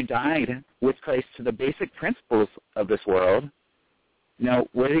 since you died with Christ to the basic principles of this world. Now,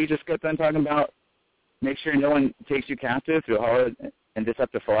 where did he just get done talking about? Make sure no one takes you captive through hollow and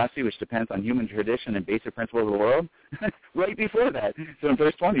deceptive philosophy, which depends on human tradition and basic principles of the world. Right before that. So in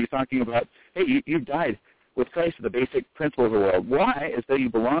verse 20, he's talking about, hey, you died with Christ to the basic principles of the world. Why? As though you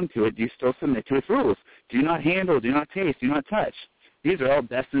belong to it, do you still submit to its rules? Do not handle, do not taste, do not touch. These are all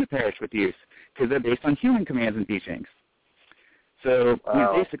destined to perish with use because they're based on human commands and teachings. So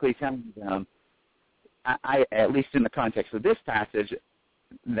he's basically telling them, at least in the context of this passage,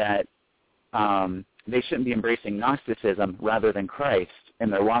 that they shouldn't be embracing Gnosticism rather than Christ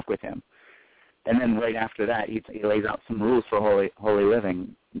in their walk with him. And then right after that, he lays out some rules for holy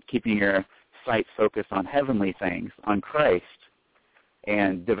living, keeping your sight focused on heavenly things, on Christ,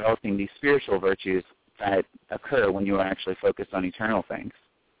 and developing these spiritual virtues that occur when you are actually focused on eternal things.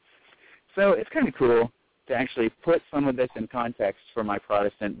 So it's kind of cool to actually put some of this in context for my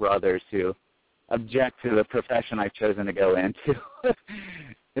Protestant brothers who object to the profession I've chosen to go into.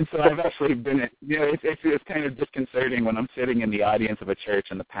 And so I've actually been, it's kind of disconcerting when I'm sitting in the audience of a church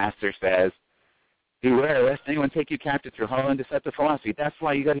and the pastor says, beware lest anyone take you captive through hollow and deceptive philosophy. That's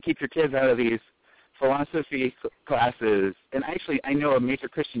why you got to keep your kids out of these philosophy classes. And actually, I know a major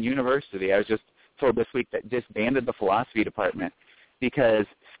Christian university. I was just told this week that disbanded the philosophy department because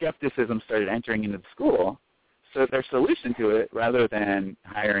skepticism started entering into the school. So their solution to it, rather than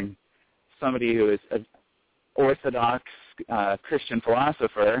hiring somebody who is an orthodox Christian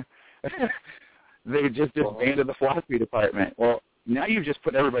philosopher, they just disbanded the philosophy department. Well, now you've just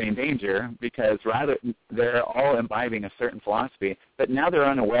put everybody in danger because rather they're all imbibing a certain philosophy, but now they're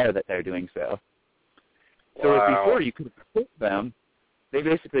unaware that they're doing so. So if before you could have quit them, they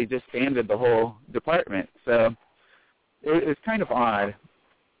basically disbanded the whole department. So it's kind of odd.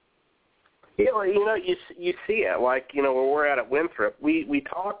 Yeah, well, you see it, like, where we're at Winthrop, we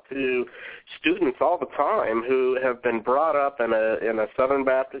talk to students all the time who have been brought up in a Southern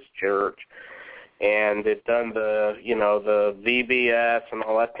Baptist church, and they've done the VBS and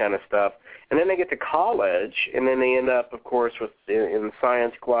all that kind of stuff, and then they get to college, and then they end up, of course, in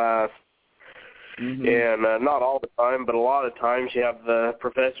science class. Mm-hmm. And not all the time, but a lot of times you have the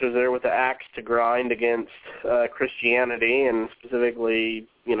professors there with the axe to grind against Christianity and specifically,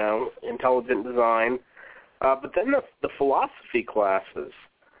 intelligent design. But then the philosophy classes,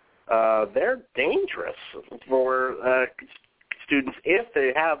 they're dangerous for students if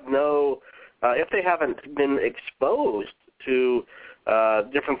they haven't been exposed to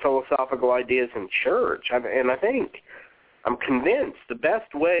different philosophical ideas in church. I'm convinced the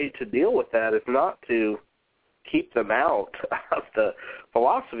best way to deal with that is not to keep them out of the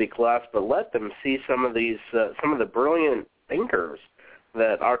philosophy class, but let them see some of the brilliant thinkers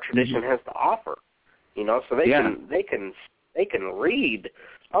that our tradition has to offer. So they can read.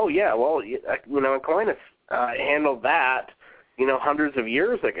 Oh yeah, well, Aquinas handled that, hundreds of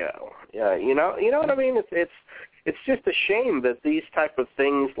years ago. Yeah, you know what I mean? It's just a shame that these type of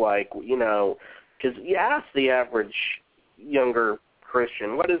things, like, because you ask the average younger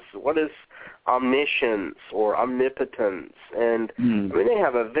Christian, what is omniscience or omnipotence? And they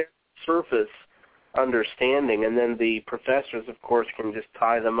have a very surface understanding, and then the professors, of course, can just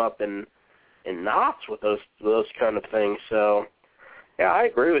tie them up in knots with those kind of things. So, yeah, I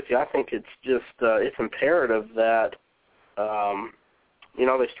agree with you. I think it's just it's imperative that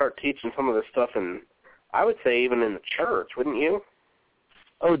they start teaching some of this stuff, and I would say even in the church, wouldn't you?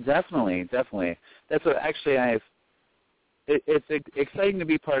 Oh, definitely. That's what actually It's exciting to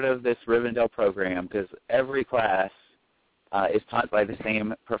be part of this Rivendell program because every class is taught by the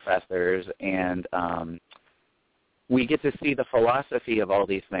same professors, and we get to see the philosophy of all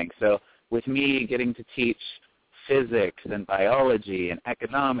these things. So with me getting to teach physics and biology and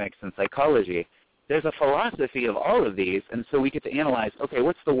economics and psychology, there's a philosophy of all of these, and so we get to analyze, okay,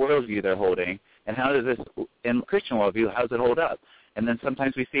 what's the worldview they're holding, and how does this, in Christian worldview, how does it hold up? And then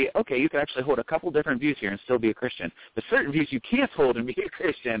sometimes we see, okay, you can actually hold a couple different views here and still be a Christian. But certain views you can't hold and be a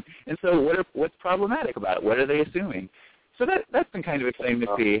Christian. And so what's problematic about it? What are they assuming? So that's been kind of exciting to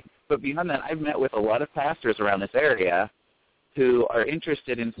see. But beyond that, I've met with a lot of pastors around this area who are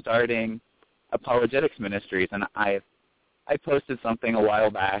interested in starting apologetics ministries. And I posted something a while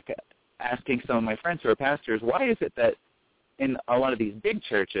back asking some of my friends who are pastors, why is it that in a lot of these big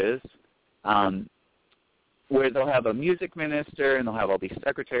churches, where they'll have a music minister and they'll have all these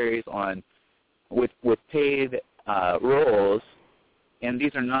secretaries with paid roles, and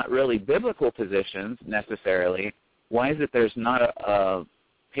these are not really biblical positions necessarily, why is it there's not a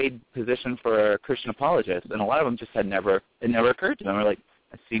paid position for a Christian apologist? And a lot of them just it never occurred to them. They're like,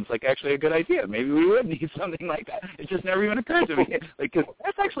 it seems like actually a good idea. Maybe we would need something like that. It just never even occurred to me. Because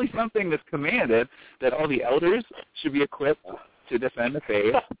that's actually something that's commanded, that all the elders should be equipped to defend the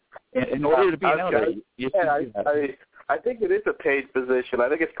faith. In order to be an elder, I think it is a paid position. I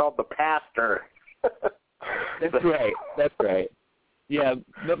think it's called the pastor. That's right. Yeah,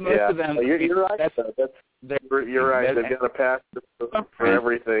 but most of them. You're right. You're right. They've got a pastor for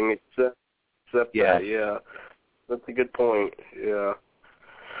everything except that. Yeah, that's a good point. Yeah.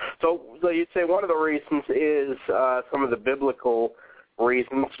 So you'd say one of the reasons is some of the biblical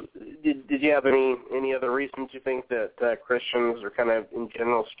reasons. Did you have any other reasons you think that Christians are kind of in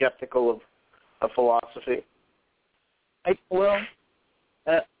general skeptical of philosophy?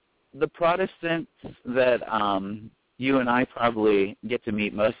 The Protestants that you and I probably get to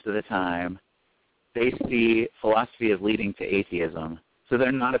meet most of the time, they see philosophy as leading to atheism. So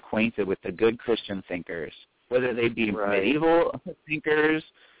they're not acquainted with the good Christian thinkers, whether they be medieval thinkers.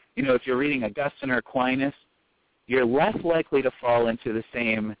 If you're reading Augustine or Aquinas, you're less likely to fall into the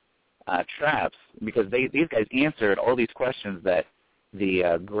same traps because these guys answered all these questions that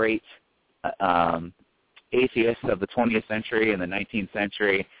the great atheists of the 20th century and the 19th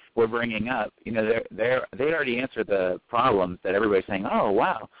century were bringing up. They already answered the problems that everybody's saying, oh,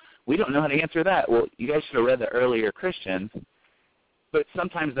 wow, we don't know how to answer that. Well, you guys should have read the earlier Christians, but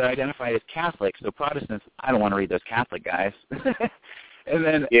sometimes they're identified as Catholic. So Protestants, I don't want to read those Catholic guys. And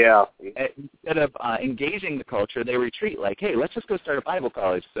then instead of engaging the culture, they retreat like, hey, let's just go start a Bible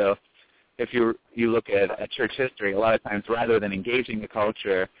college. So if you look at church history, a lot of times rather than engaging the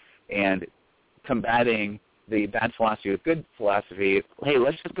culture and combating the bad philosophy with good philosophy, hey,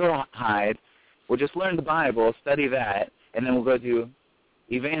 let's just go hide. We'll just learn the Bible, study that, and then we'll go do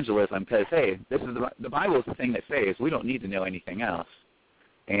evangelism because, hey, this is the Bible is the thing that saves. We don't need to know anything else.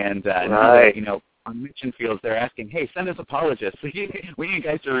 And now that, on mission fields, they're asking, hey, send us apologists. We need you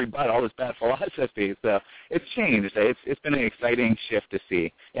guys to rebut all this bad philosophy. So it's changed. It's been an exciting shift to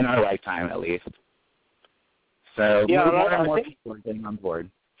see, in our lifetime at least. So more and more people are getting on board.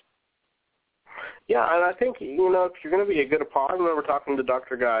 Yeah, and I think, if you're going to be a good apologist, I remember talking to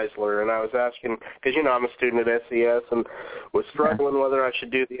Dr. Geisler, and I was asking, because, I'm a student at SES, and was struggling whether I should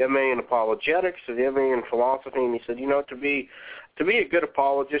do the MA in apologetics or the MA in philosophy, and he said, to be a good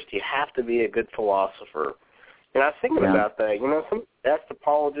apologist, you have to be a good philosopher. And I was thinking about that. Some best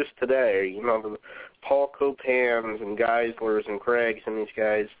apologists today, the Paul Copans and Geislers and Craigs and these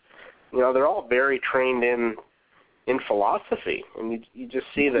guys, they're all very trained in philosophy. And you just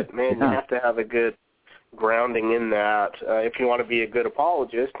see that, man, you have to have a good grounding in that if you want to be a good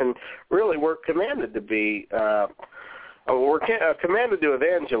apologist. And really, we're commanded to be commanded to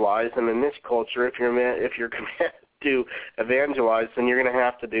evangelize. And in this culture, if you're commanded to evangelize, then you're going to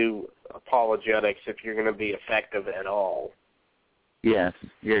have to do apologetics if you're going to be effective at all. Yes,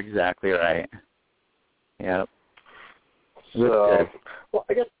 you're exactly right. Yep. So, well,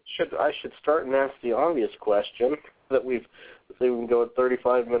 I guess I should start and ask the obvious question that we've been going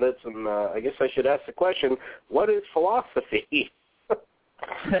 35 minutes, and I guess I should ask the question, what is philosophy?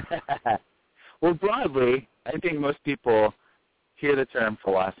 Well, broadly, I think most people hear the term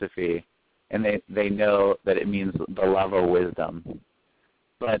philosophy, and they know that it means the love of wisdom.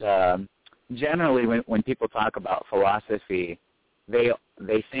 But generally, when people talk about philosophy,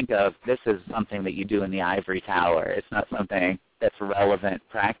 they think of this as something that you do in the ivory tower. It's not something that's relevant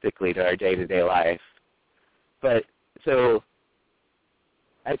practically to our day-to-day life. But so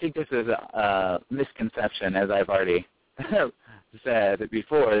I think this is a misconception, as I've already said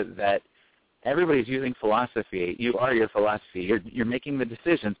before, that everybody's using philosophy. You are your philosophy. You're making the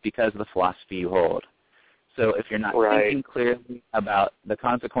decisions because of the philosophy you hold. So if you're not thinking clearly about the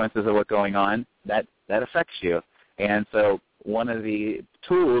consequences of what's going on, that affects you. And so one of the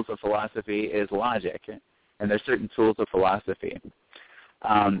tools of philosophy is logic, and there's certain tools of philosophy.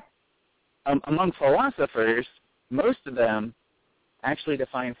 Among philosophers, most of them actually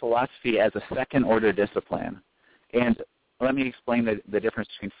define philosophy as a second-order discipline. And let me explain the difference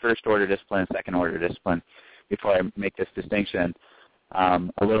between first-order discipline and second-order discipline before I make this distinction a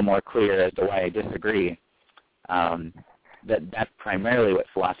little more clear as to why I disagree. That's primarily what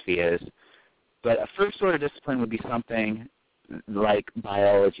philosophy is. But a first-order discipline would be something like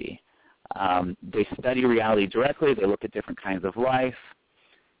biology. They study reality directly. They look at different kinds of life.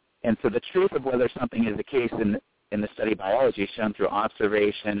 And so the truth of whether something is the case in the study of biology is shown through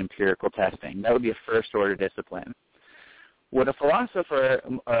observation, empirical testing. That would be a first-order discipline. What a philosopher,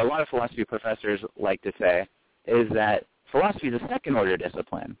 or a lot of philosophy professors like to say, is that philosophy is a second-order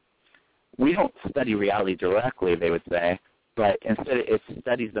discipline. We don't study reality directly, they would say, but instead it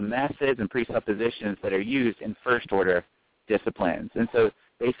studies the methods and presuppositions that are used in first-order disciplines. And so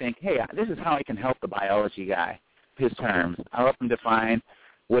they think, hey, this is how I can help the biology guy, his terms. I'll help him define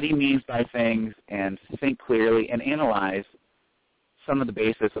what he means by things and think clearly and analyze some of the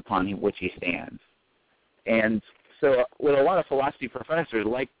basis upon which he stands. And so what a lot of philosophy professors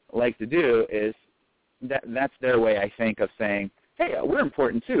like to do is that's their way, I think, of saying, hey, we're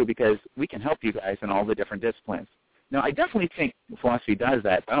important too because we can help you guys in all the different disciplines. Now, I definitely think philosophy does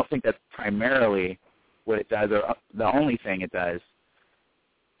that, but I don't think that's primarily what it does or the only thing it does.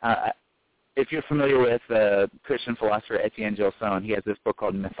 If you're familiar with Christian philosopher Etienne Gilson, he has this book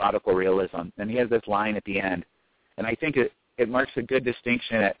called Methodical Realism, and he has this line at the end, and I think it marks a good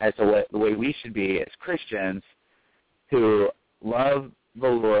distinction as to the way we should be as Christians who love the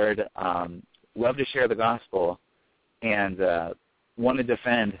Lord, love to share the gospel, and want to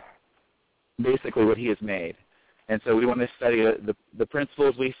defend basically what he has made. And so we want to study the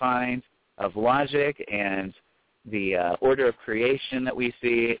principles we find of logic and the order of creation that we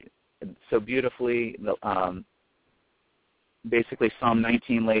see so beautifully. Basically, Psalm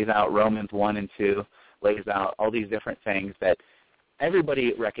 19 lays out, Romans 1 and 2 lays out all these different things that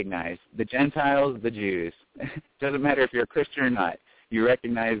everybody recognizes, the Gentiles, the Jews. It doesn't matter if you're a Christian or not. You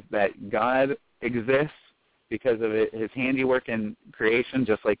recognize that God exists because of his handiwork in creation,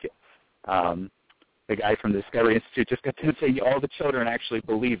 just like the guy from the Discovery Institute just got to say all the children actually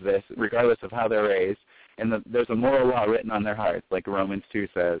believe this, regardless of how they're raised, and there's a moral law written on their hearts, like Romans 2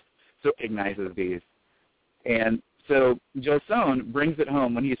 says. So it recognizes these. And so Josone brings it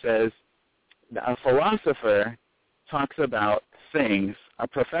home when he says a philosopher talks about things, a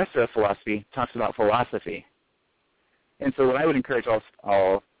professor of philosophy talks about philosophy. And so what I would encourage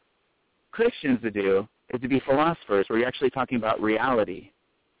all Christians to do is to be philosophers, where you're actually talking about reality.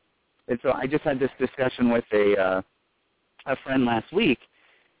 And so I just had this discussion with a friend last week,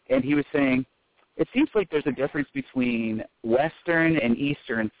 and he was saying, it seems like there's a difference between Western and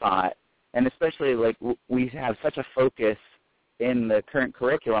Eastern thought, and especially like we have such a focus in the current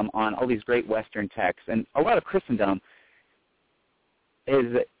curriculum on all these great Western texts, and a lot of Christendom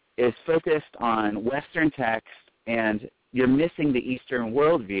is focused on Western text, and you're missing the Eastern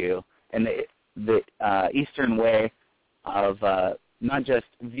worldview and the Eastern way of not just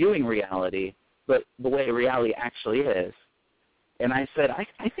viewing reality, but the way reality actually is. And I said,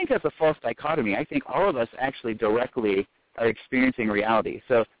 I think that's a false dichotomy. I think all of us actually directly are experiencing reality.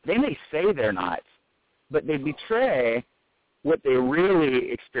 So they may say they're not, but they betray what they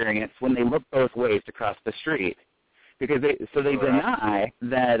really experience when they look both ways to cross the street. Because they deny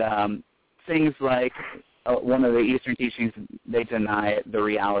that things like one of the Eastern teachings, they deny the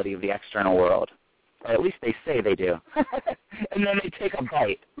reality of the external world. Or at least they say they do. And then they take a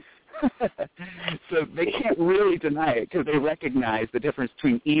bite. So they can't really deny it because they recognize the difference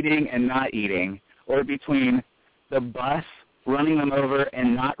between eating and not eating, or between the bus running them over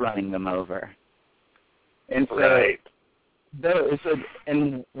and not running them over. And so, right.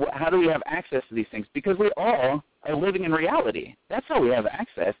 How do we have access to these things? Because we all are living in reality. That's how we have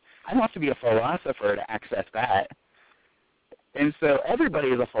access. I don't have to be a philosopher to access that. And so everybody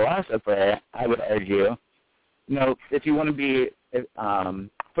is a philosopher, I would argue. You know, if you want to be,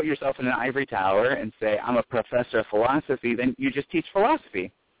 put yourself in an ivory tower and say, I'm a professor of philosophy, then you just teach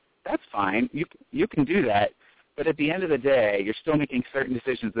philosophy. That's fine. You can do that. But at the end of the day, you're still making certain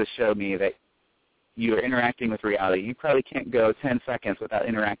decisions that show me that you're interacting with reality. You probably can't go 10 seconds without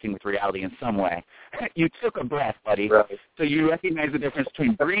interacting with reality in some way. You took a breath, buddy. Right. So you recognize the difference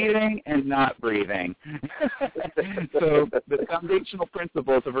between breathing and not breathing. So the foundational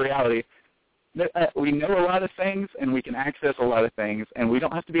principles of reality, we know a lot of things and we can access a lot of things, and we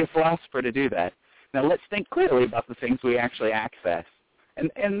don't have to be a philosopher to do that. Now let's think clearly about the things we actually access.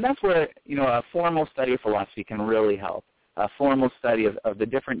 And that's where, you know, a formal study of philosophy can really help, a formal study of the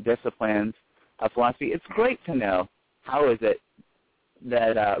different disciplines of philosophy. It's great to know how is it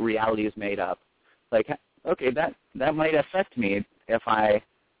that reality is made up. Like, okay, that might affect me if I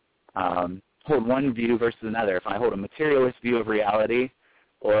hold one view versus another, if I hold a materialist view of reality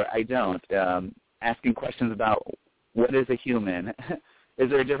or I don't. Asking questions about what is a human. Is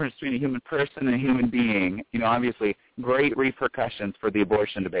there a difference between a human person and a human being? You know, obviously, great repercussions for the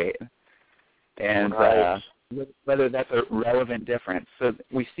abortion debate. And right. Whether that's a relevant difference. So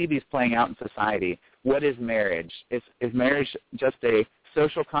we see these playing out in society. What is marriage? Is marriage just a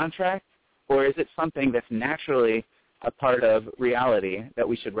social contract, or is it something that's naturally a part of reality that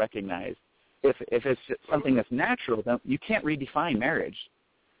we should recognize? If it's something that's natural, then you can't redefine marriage.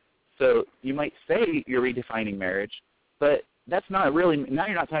 So you might say you're redefining marriage, but that's not really, now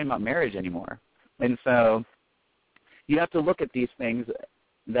you're not talking about marriage anymore. And so you have to look at these things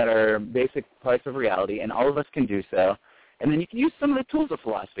that are basic parts of reality, and all of us can do so. And then you can use some of the tools of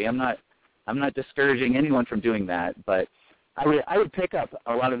philosophy. I'm not discouraging anyone from doing that, but I would pick up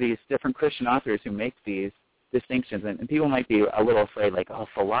a lot of these different Christian authors who make these distinctions, and people might be a little afraid, like, oh,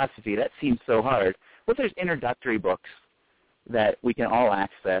 philosophy, that seems so hard. Well, there's introductory books that we can all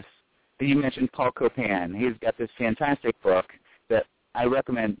access. You mentioned Paul Copan. He's got this fantastic book that I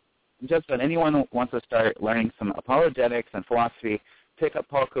recommend just about anyone who wants to start learning some apologetics and philosophy. Pick up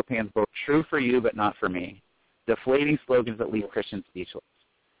Paul Copan's book, True for You but Not for Me, Deflating Slogans That Leave Christians Speechless.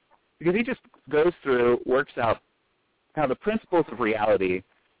 Because he just goes through, works out how the principles of reality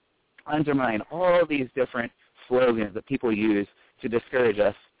undermine all these different slogans that people use to discourage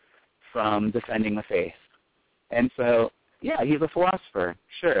us from defending the faith. And so, yeah, he's a philosopher,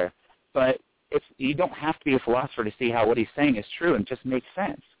 sure, but you don't have to be a philosopher to see how what he's saying is true and just makes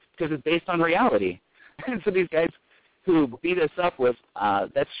sense, because it's based on reality. And so these guys who beat us up with,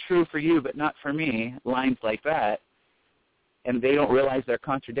 that's true for you but not for me, lines like that, and they don't realize they're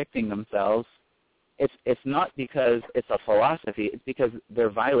contradicting themselves, it's not because it's a philosophy, it's because they're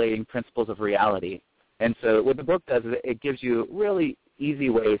violating principles of reality. And so what the book does is it gives you really easy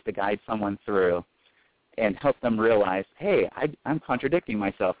ways to guide someone through and help them realize, hey, I'm contradicting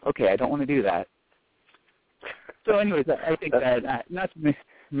myself. Okay, I don't want to do that. So anyways, I think that, not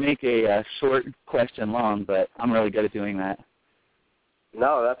make a short question long, but I'm really good at doing that.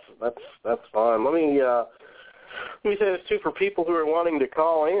 No, that's fine. Let me say this too for people who are wanting to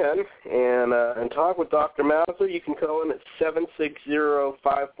call in and talk with Dr. Mauser. You can call in at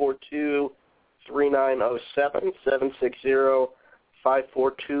 760-542-3907,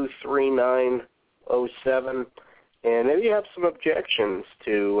 760-542-3907, and maybe you have some objections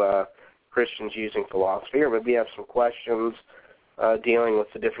to Christians using philosophy, or maybe you have some questions dealing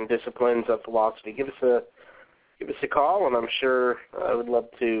with the different disciplines of philosophy. Give us a call, and I'm sure I would love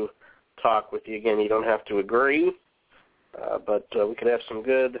to talk with you. Again, you don't have to agree, but we could have some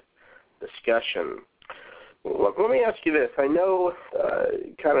good discussion. Well, let me ask you this. I know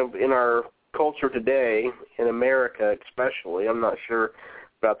kind of in our culture today, in America especially, I'm not sure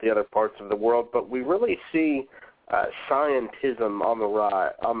about the other parts of the world, but we really see scientism on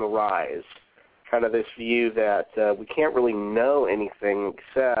the rise, kind of this view that we can't really know anything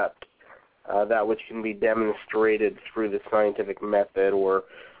except that which can be demonstrated through the scientific method or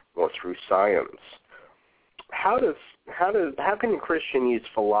through science. How can a Christian use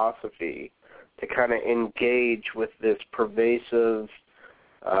philosophy to kind of engage with this pervasive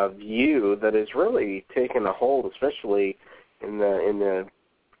view that has really taken a hold, especially in the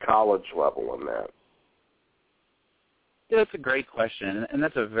college level in that? Yeah, that's a great question, and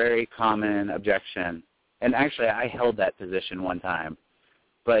that's a very common objection. And actually, I held that position one time.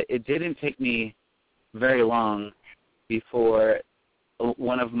 But it didn't take me very long before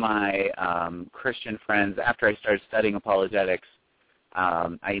one of my Christian friends, after I started studying apologetics,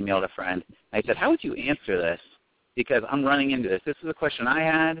 I emailed a friend. I said, how would you answer this? Because I'm running into this. This is a question I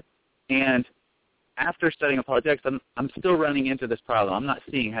had, and after studying apologetics, I'm still running into this problem. I'm not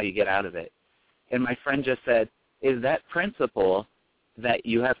seeing how you get out of it. And my friend just said, is that principle that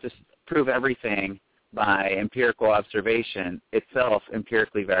you have to prove everything by empirical observation itself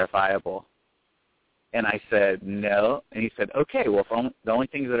empirically verifiable? And I said, no. And he said, okay, well, if the only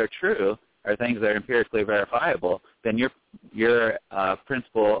things that are true are things that are empirically verifiable, then your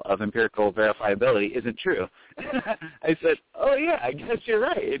principle of empirical verifiability isn't true. I said, oh, yeah, I guess you're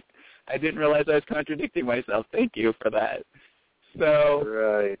right. I didn't realize I was contradicting myself. Thank you for that. So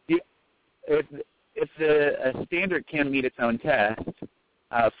right. If a standard can meet its own test,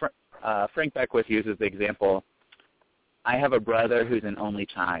 Frank Beckwith uses the example, I have a brother who's an only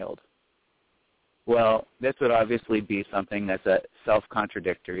child. Well, this would obviously be something that's a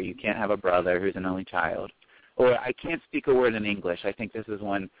self-contradictory. You can't have a brother who's an only child. Or I can't speak a word in English. I think this is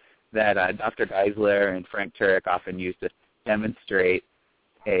one that Dr. Geisler and Frank Turek often use to demonstrate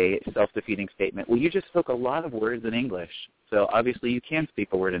a self-defeating statement. Well, you just spoke a lot of words in English, so obviously you can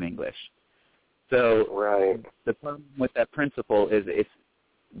speak a word in English. So right. The problem with that principle is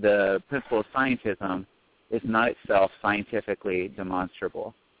the principle of scientism is not itself scientifically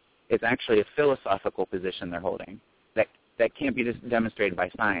demonstrable. It's actually a philosophical position they're holding that can't be demonstrated by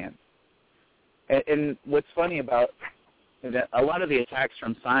science. And what's funny about that, a lot of the attacks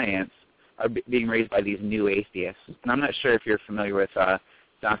from science are being raised by these new atheists. And I'm not sure if you're familiar with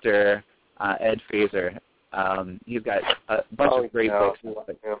Dr. Ed Fraser. He's got a bunch of great books.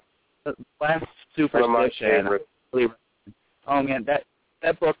 Yeah. The Last Superstition. Oh, man,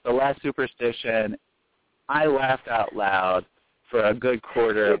 that book, The Last Superstition, I laughed out loud for a good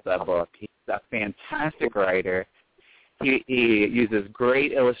quarter of that book. He's a fantastic writer. He uses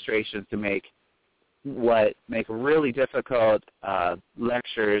great illustrations to make really difficult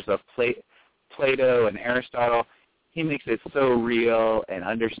lectures of Plato and Aristotle. He makes it so real and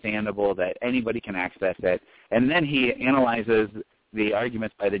understandable that anybody can access it. And then he analyzes the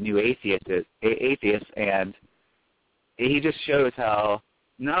arguments by the new atheists, and he just shows how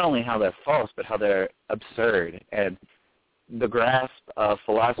not only how they're false, but how they're absurd. And the grasp of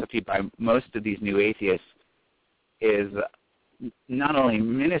philosophy by most of these new atheists is not only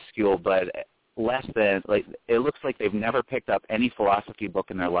minuscule, but less than, like, it looks like they've never picked up any philosophy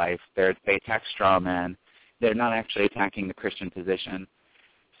book in their life. They attack straw men. They're not actually attacking the Christian position.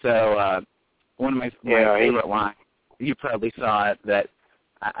 So one of my favorite lines, you probably saw it, that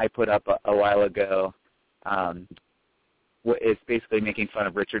I put up a while ago, it's basically making fun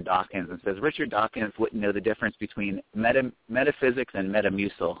of Richard Dawkins and says, Richard Dawkins wouldn't know the difference between metaphysics and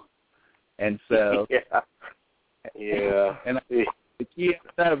metamucil. And so, yeah. And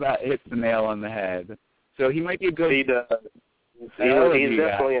that about hits the nail on the head. So he might be a good... He does. He's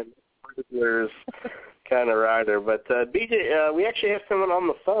definitely a particulars kind of writer. But BJ, we actually have someone on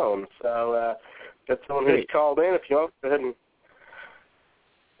the phone. So got someone who's called in. If you want, go ahead and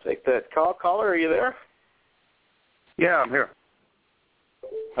take that call. Caller, are you there? Yeah, I'm here.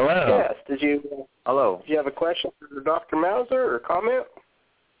 Hello. Yes. Hello. Did you have a question for Dr. Mauser or comment?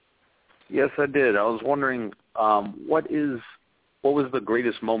 Yes, I did. I was wondering, what was the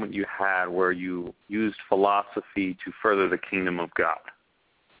greatest moment you had where you used philosophy to further the kingdom of God?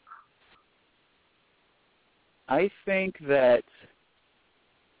 I think that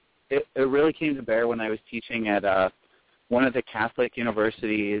it really came to bear when I was teaching at one of the Catholic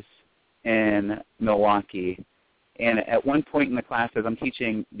universities in Milwaukee. And at one point in the class, as I'm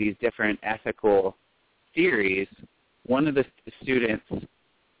teaching these different ethical theories, one of the students,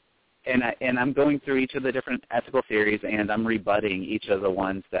 and I'm going through each of the different ethical theories, and I'm rebutting each of the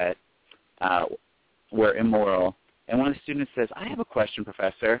ones that were immoral. And one of the students says, I have a question,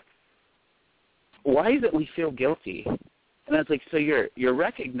 Professor. Why is it we feel guilty? And I was like, so you're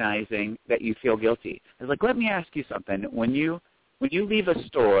recognizing that you feel guilty. I was like, let me ask you something. When you leave a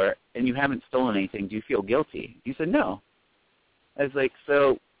store and you haven't stolen anything, do you feel guilty? He said, no. I was like,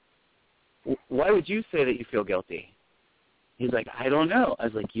 so why would you say that you feel guilty? He's like, I don't know. I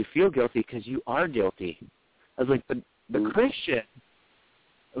was like, you feel guilty because you are guilty. I was like, but the Christian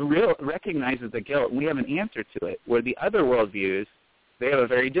recognizes the guilt, and we have an answer to it, where the other worldviews, they have a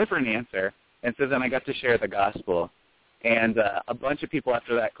very different answer. And so then I got to share the gospel. And a bunch of people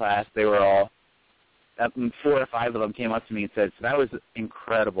after that class, they were all, 4 or 5 of them came up to me and said, so that was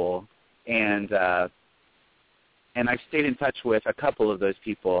incredible. And I've stayed in touch with a couple of those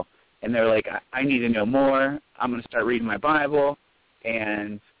people, and they're like, I need to know more. I'm going to start reading my Bible.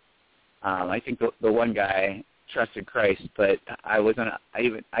 And I think the one guy trusted Christ, but I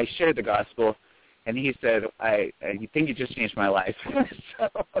shared the gospel, and he said, I think you just changed my life. So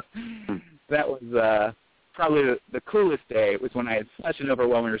that was probably the coolest day. It was when I had such an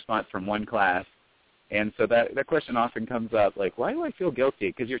overwhelming response from one class. And so that question often comes up, like, why do I feel guilty?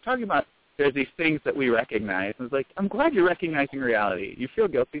 Because you're talking about there's these things that we recognize. And it's like, I'm glad you're recognizing reality. You feel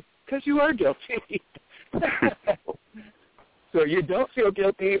guilty because you are guilty. So you don't feel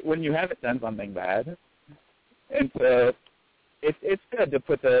guilty when you haven't done something bad. And so it's good to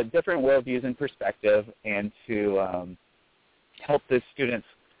put the different worldviews in perspective and to help the students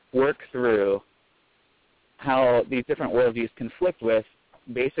work through how these different worldviews conflict with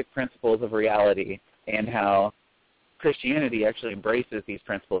basic principles of reality and how Christianity actually embraces these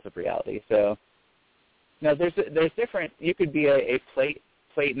principles of reality. So now there's different, you could be a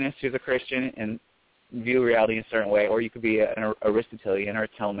Platonist who's a Christian and view reality in a certain way, or you could be an Aristotelian or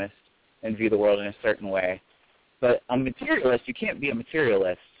a Thomist and view the world in a certain way. But a materialist, you can't be a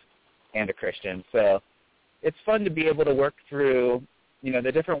materialist and a Christian. So it's fun to be able to work through,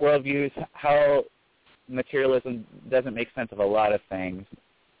 the different worldviews, how materialism doesn't make sense of a lot of things,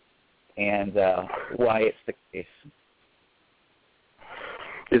 and why it's the case.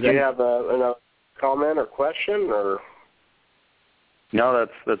 Did you have a comment or question, or? No,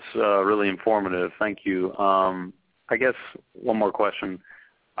 that's really informative. Thank you. I guess one more question.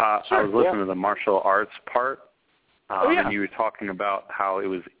 Sure, I was listening to the martial arts part, and you were talking about how it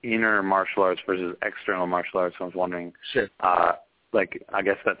was inner martial arts versus external martial arts. I was wondering, sure. I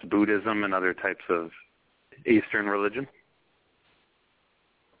guess that's Buddhism and other types of Eastern religion?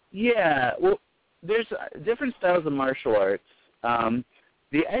 Yeah, well, there's different styles of martial arts.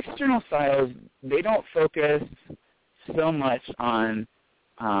 The external styles, they don't focus so much on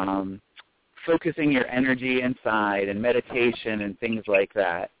focusing your energy inside and meditation and things like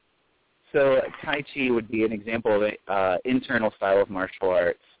that. So Tai Chi would be an example of an internal style of martial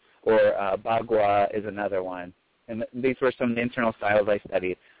arts, or Bagua is another one. And these were some internal styles I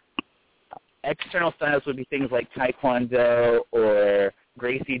studied. External styles would be things like Taekwondo or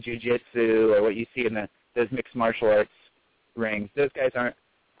Gracie Jiu-Jitsu, or what you see in those mixed martial arts rings. Those guys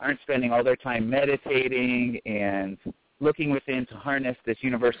aren't spending all their time meditating and looking within to harness this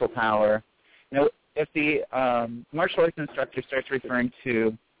universal power. If the martial arts instructor starts referring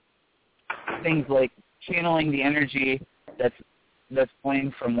to things like channeling the energy that's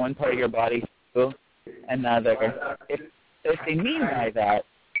flowing from one part of your body to another, if they mean by that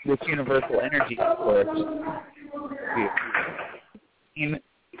this universal energy force, in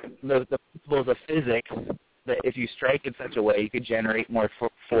the principles of physics, that if you strike in such a way, you could generate more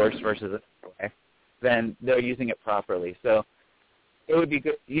force versus another way, then they're using it properly. So it would be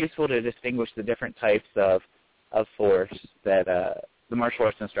useful to distinguish the different types of force that the martial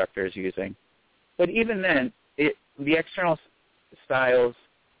arts instructor is using. But even then, the external styles,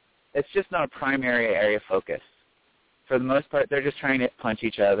 it's just not a primary area of focus. For the most part, they're just trying to punch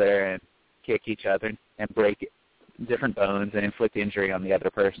each other and kick each other and break different bones and inflict injury on the other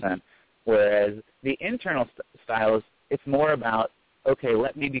person. Whereas the internal styles, it's more about, okay,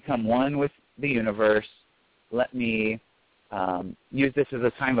 let me become one with the universe. Let me use this as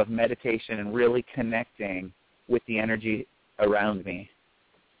a time of meditation and really connecting with the energy around me.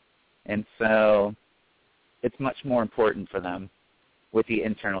 And so it's much more important for them with the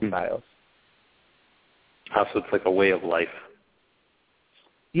internal styles. So it's like a way of life.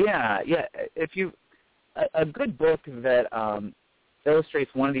 Yeah. A good book that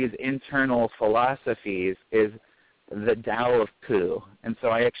illustrates one of these internal philosophies is the Tao of Pooh. And so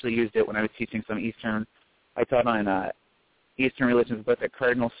I actually used it when I was teaching some I taught on Eastern religions, both at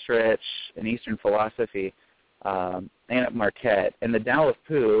Cardinal Stritch and Eastern philosophy, and at Marquette. And the Tao of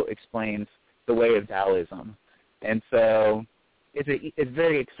Pooh explains the way of Taoism. And so it's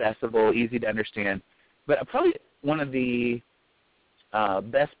very accessible, easy to understand. But probably one of the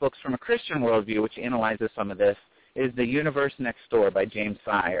best books from a Christian worldview, which analyzes some of this, is The Universe Next Door by James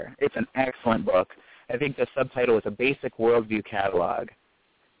Sire. It's an excellent book. I think the subtitle is A Basic Worldview Catalog.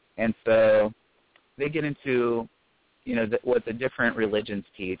 And so they get into, what the different religions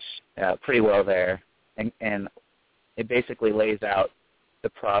teach pretty well there. And it basically lays out the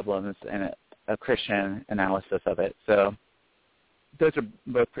problems and a Christian analysis of it. So those are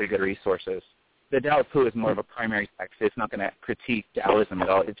both pretty good resources. The Tao of Pooh is more of a primary text. It's not going to critique Taoism at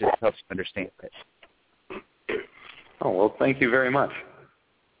all. It just helps you understand it. Oh, well, thank you very much.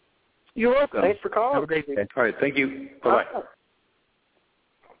 You're welcome. Thanks for calling. Have a great day. All right, thank you. Bye-bye.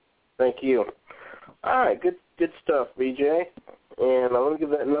 Thank you. All right, good stuff, BJ. And I'm going to give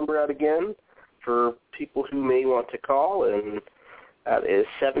that number out again for people who may want to call, and that is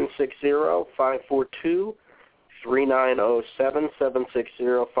 760-542-3907,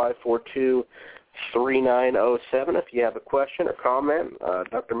 760-542-3907. If you have a question or comment,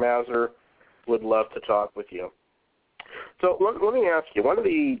 Dr. Mauser would love to talk with you. So let me ask you,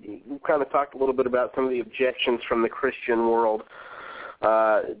 we kind of talked a little bit about some of the objections from the Christian world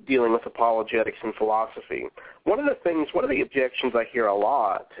dealing with apologetics and philosophy. One of the objections I hear a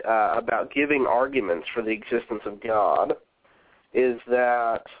lot about giving arguments for the existence of God is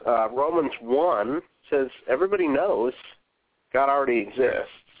that Romans 1 says everybody knows God already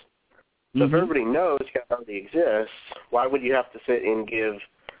exists. So if everybody knows God already exists, why would you have to sit and give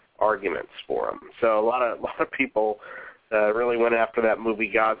arguments for him? So a lot of people really went after that movie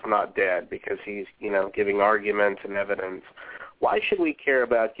God's Not Dead because he's giving arguments and evidence. Why should we care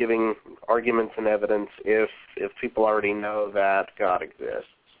about giving arguments and evidence if people already know that God exists?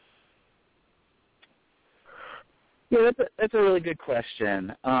 Yeah, that's a really good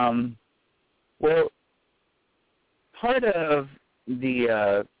question. Well, part of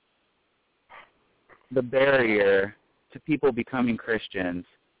the barrier to people becoming Christians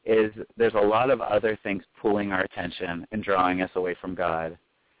is there's a lot of other things pulling our attention and drawing us away from God.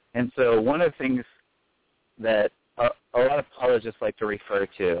 And so one of the things that a lot of apologists like to refer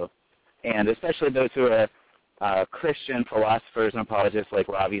to, and especially those who are Christian philosophers and apologists like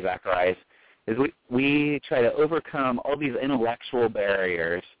Ravi Zacharias, is we try to overcome all these intellectual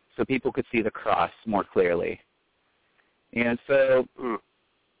barriers so people could see the cross more clearly. And so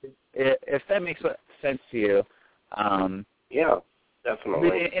if that makes sense to you. Yeah,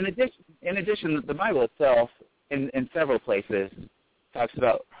 definitely. In addition, the Bible itself, in several places, talks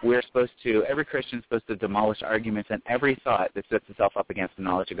about every Christian is supposed to demolish arguments and every thought that sets itself up against the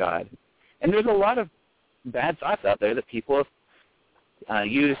knowledge of God. And there's a lot of bad thoughts out there that people have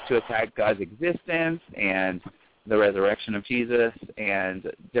used to attack God's existence and the resurrection of Jesus and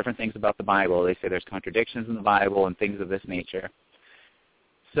different things about the Bible. They say there's contradictions in the Bible and things of this nature.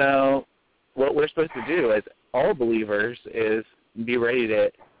 So what we're supposed to do as all believers is be ready to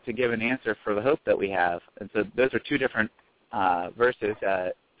give an answer for the hope that we have. And so those are two different verses,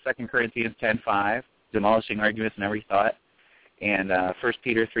 2 Corinthians 10:5, demolishing arguments and every thought, and 1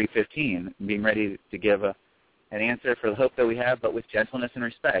 Peter 3:15, being ready to give an answer for the hope that we have, but with gentleness and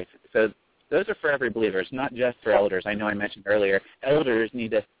respect. So those are for every believer. It's not just for elders. I know I mentioned earlier, elders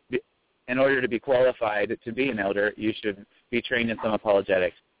need to be, in order to be qualified to be an elder, you should be trained in some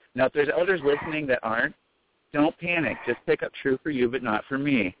apologetics. Now, if there's elders listening that aren't, don't panic. Just pick up True for You, but not for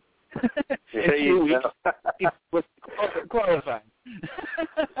me. There you go. Was qualified.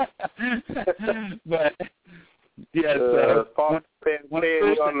 But yes, on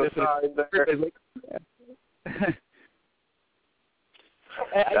the side there.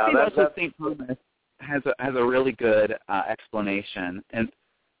 I think also St. Thomas has a really good explanation, and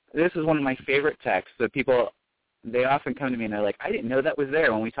this is one of my favorite texts that people. They often come to me and they're like, I didn't know that was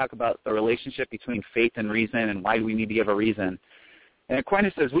there when we talk about the relationship between faith and reason and why do we need to give a reason. And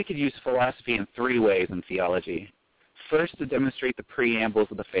Aquinas says we could use philosophy in three ways in theology. First, to demonstrate the preambles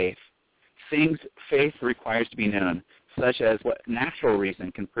of the faith. Things faith requires to be known, such as what natural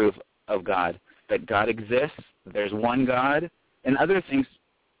reason can prove of God, that God exists, there's one God, and other things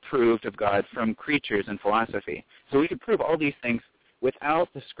proved of God from creatures and philosophy. So we could prove all these things without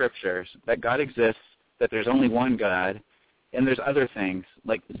the scriptures that God exists, that there's only one God, and there's other things,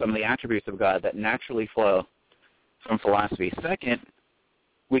 like some of the attributes of God, that naturally flow from philosophy. Second,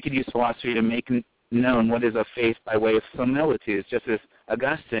 we could use philosophy to make known what is of faith by way of similitudes, just as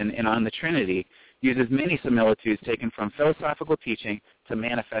Augustine in On the Trinity uses many similitudes taken from philosophical teaching to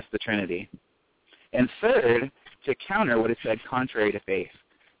manifest the Trinity. And third, to counter what is said contrary to faith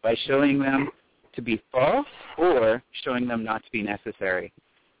by showing them to be false or showing them not to be necessary.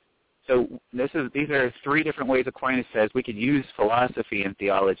 So these are three different ways Aquinas says we could use philosophy in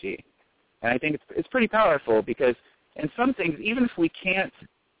theology. And I think it's pretty powerful because in some things, even if we can't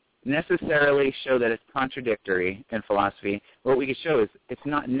necessarily show that it's contradictory in philosophy, what we can show is it's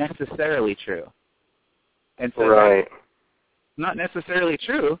not necessarily true. And so right. that's not necessarily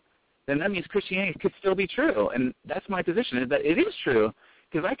true, then that means Christianity could still be true. And that's my position, is that it is true,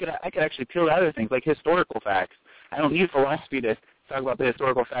 because I could actually peel out other things like historical facts. I don't need philosophy to talk about the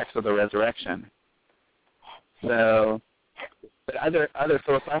historical facts of the resurrection. So, but other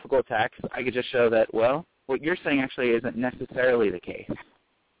philosophical attacks, I could just show that, well, what you're saying actually isn't necessarily the case.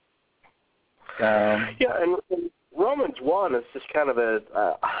 So, yeah, and Romans 1 is just kind of a,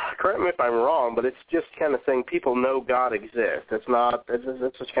 correct me if I'm wrong, but it's just kind of saying people know God exists. It's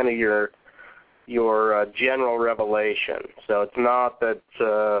just kind of your general revelation. So it's not that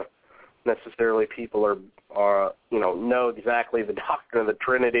necessarily people are know exactly the doctrine of the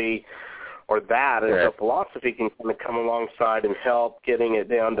Trinity or that. And so philosophy can kind of come alongside and help getting it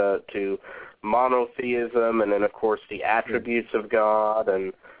down to monotheism, and then of course the attributes of God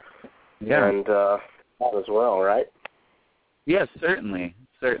and that as well, right? Yes, certainly.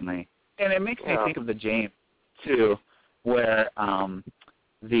 And it makes me think of the James too, where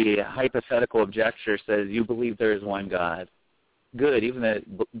the hypothetical objector says, "You believe there is one God." Good, even the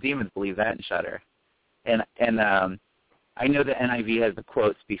demons believe that and shudder. And I know the NIV has the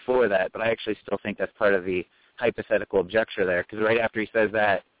quotes before that, but I actually still think that's part of the hypothetical objector there, because right after he says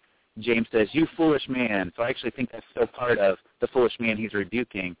that, James says, "You foolish man." So I actually think that's still part of the foolish man he's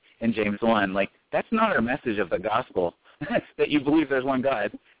rebuking in James 1. Like, that's not our message of the gospel, that you believe there's one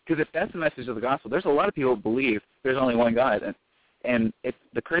God. Because if that's the message of the gospel, there's a lot of people who believe there's only one God. And it's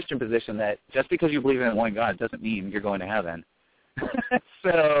the Christian position that just because you believe in one God doesn't mean you're going to heaven.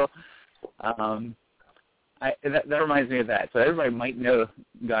 So that reminds me of that. So everybody might know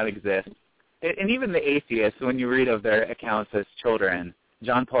God exists. And even the atheists, when you read of their accounts as children,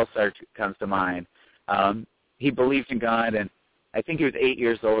 John Paul Sartre comes to mind. He believed in God, and I think he was 8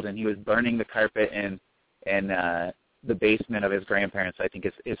 years old, and he was burning the carpet in the basement of his grandparents. I think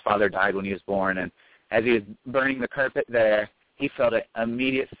his father died when he was born, and as he was burning the carpet there, he felt an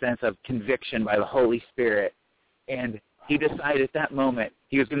immediate sense of conviction by the Holy Spirit, and he decided at that moment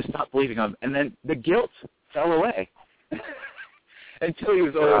he was going to stop believing him, and then the guilt fell away until he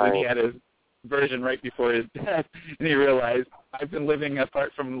was old and he had his version right before his death, and he realized, I've been living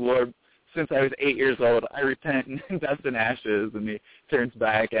apart from the Lord since I was 8 years old. I repent in dust and ashes. And he turns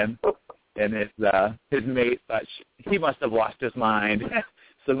back, and his mate thought he must have lost his mind.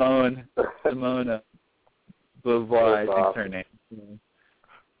 Simone Beauvoir, I think her name.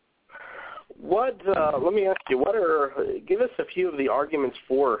 Let me ask you, give us a few of the arguments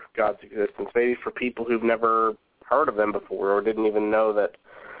for God's existence, maybe for people who've never heard of them before or didn't even know that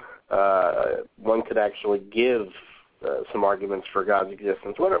one could actually give some arguments for God's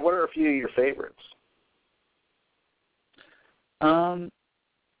existence. What are a few of your favorites?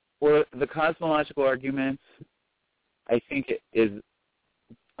 Well, the cosmological arguments, I think it is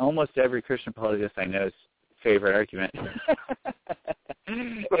almost every Christian apologist I know's favorite argument.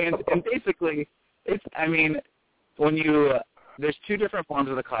 and basically, there's two different forms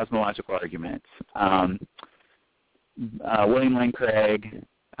of the cosmological arguments. William Lane Craig,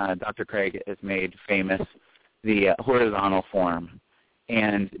 Dr. Craig, has made famous the horizontal form,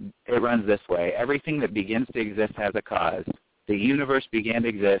 and it runs this way: everything that begins to exist has a cause. The universe began to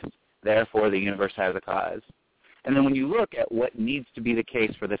exist, therefore the universe has a cause. And then when you look at what needs to be the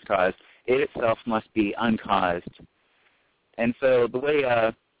case for this cause, it itself must be uncaused. And so the way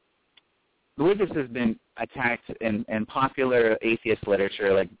this has been attacked in popular atheist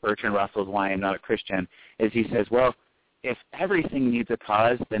literature, like Bertrand Russell's Why I'm Not a Christian, is he says, well, if everything needs a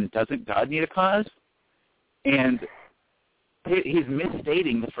cause, then doesn't God need a cause? And he's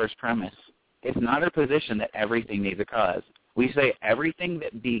misstating the first premise. It's not our position that everything needs a cause. We say everything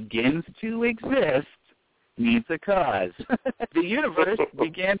that begins to exist needs a cause. The universe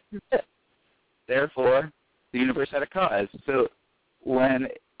began to exist. Therefore, the universe had a cause. So when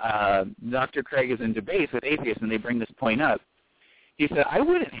Dr. Craig is in debates with atheists and they bring this point up, he said, I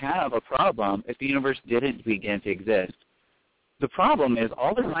wouldn't have a problem if the universe didn't begin to exist. the problem is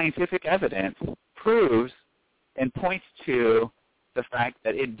all the scientific evidence proves and points to the fact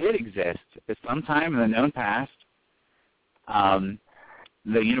that it did exist at some time in the known past.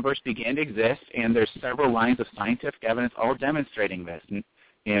 The universe began to exist, and there's several lines of scientific evidence all demonstrating this.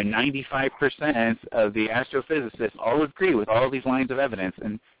 95% of the astrophysicists all agree with all these lines of evidence,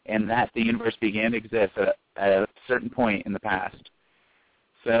 and that the universe began to exist at a certain point in the past.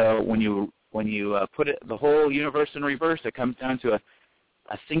 So when you put the whole universe in reverse, it comes down to a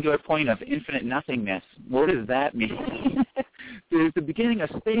singular point of infinite nothingness. What does that mean? There's the beginning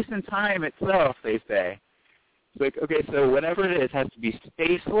of space and time itself, they say. It's like, okay, so whatever it is has to be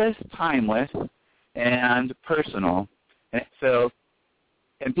spaceless, timeless, and personal.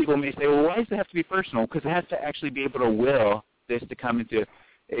 And people may say, well, why does it have to be personal? Because it has to actually be able to will this to come into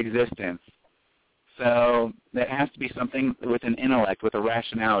existence. So that has to be something with an intellect, with a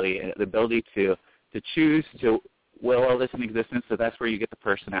rationality, the ability to choose to will all this in existence. So that's where you get the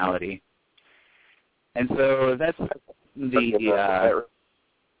personality. And so that's the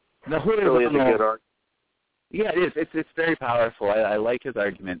horizontal. Really is a good argument. Yeah, it is. It's very powerful. I like his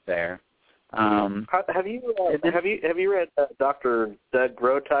argument there. Have you read Dr. Doug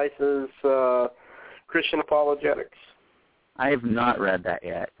Grotice's Christian Apologetics? I have not read that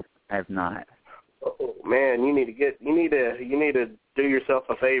yet. I have not. Oh man, you need to do yourself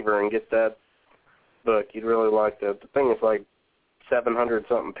a favor and get that book. You'd really like that. The thing is like 700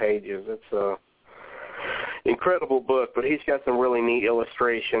 something pages. It's a incredible book, but he's got some really neat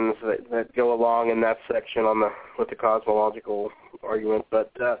illustrations that go along in that section with the cosmological argument.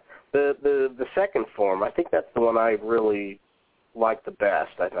 But the second form, I think that's the one I really like the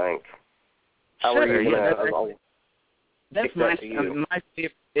best. I think. Sure, that's my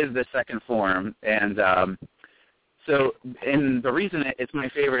favorite is the second form, and the reason it's my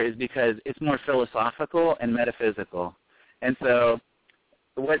favorite is because it's more philosophical and metaphysical. And so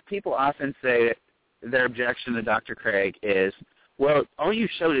what people often say, their objection to Dr. Craig is, well, all you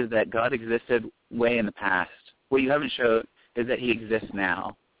showed is that God existed way in the past. What you haven't showed is that he exists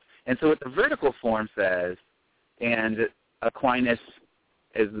now. And so what the vertical form says, and Aquinas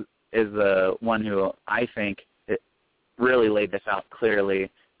is the one who I think really laid this out clearly.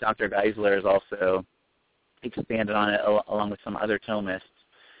 Dr. Geisler has also expanded on it along with some other Thomists.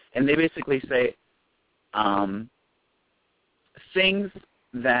 And they basically say things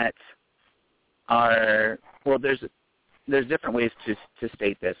that are, well, there's different ways to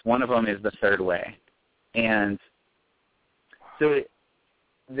state this. One of them is the third way. And so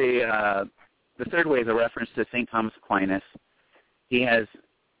the third way is a reference to St. Thomas Aquinas. He has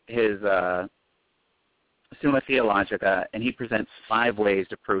his Summa Theologica, and he presents 5 ways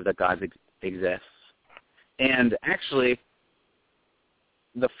to prove that God exists. And actually,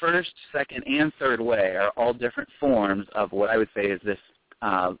 the first, second, and third way are all different forms of what I would say is this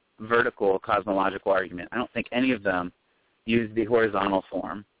vertical cosmological argument. I don't think any of them use the horizontal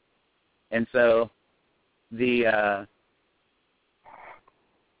form. And so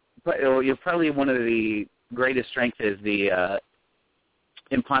probably one of the greatest strengths is the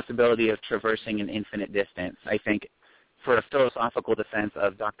impossibility of traversing an infinite distance. I think for a philosophical defense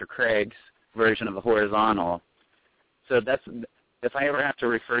of Dr. Craig's version of the horizontal. So that's, if I ever have to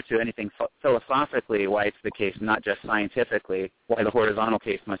refer to anything philosophically why it's the case, not just scientifically, why the horizontal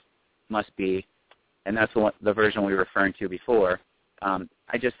case must be, and that's the version we were referring to before,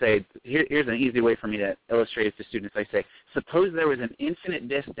 I just say, here's an easy way for me to illustrate it to students. I say, suppose there was an infinite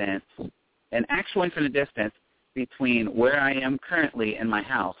distance, an actual infinite distance between where I am currently and my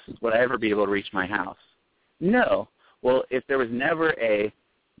house. Would I ever be able to reach my house? No. Well, if there was never a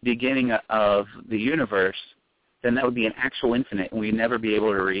beginning of the universe, then that would be an actual infinite, and we'd never be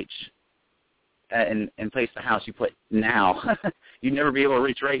able to reach and place the house. You put now. You'd never be able to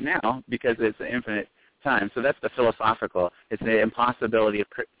reach right now because it's an infinite time. So that's the philosophical. It's the impossibility of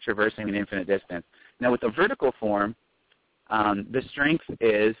traversing an infinite distance. Now, with the vertical form, the strength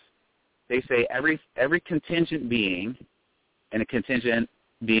is, they say every contingent being, and a contingent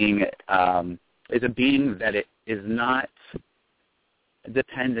being is a being that it is not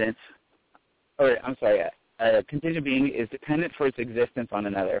dependent, or I'm sorry, a contingent being is dependent for its existence on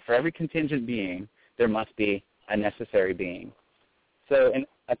another. For every contingent being, there must be a necessary being. So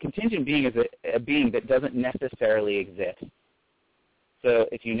a contingent being is a being that doesn't necessarily exist. So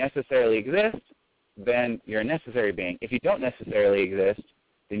if you necessarily exist, then you're a necessary being. If you don't necessarily exist,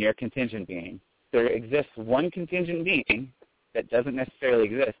 then you're a contingent being. There exists one contingent being that doesn't necessarily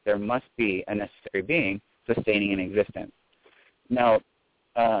exist. There must be a necessary being sustaining an existence. Now,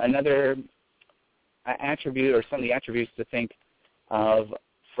 another attribute, or some of the attributes to think of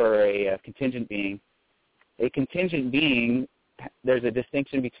for a contingent being there's a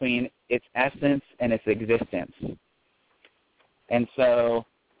distinction between its essence and its existence. And so,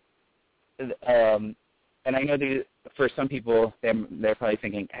 and I know for some people, they're probably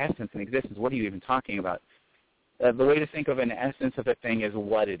thinking, essence and existence, what are you even talking about? The way to think of an essence of a thing is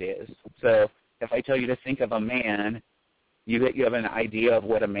what it is. So if I tell you to think of a man, you have an idea of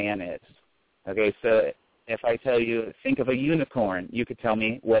what a man is. Okay, so if I tell you, think of a unicorn, you could tell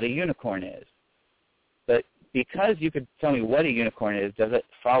me what a unicorn is. But because you could tell me what a unicorn is, does it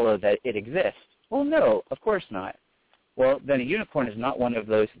follow that it exists? Well, no, of course not. Well, then a unicorn is not one of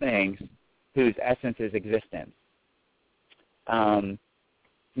those things whose essence is existence.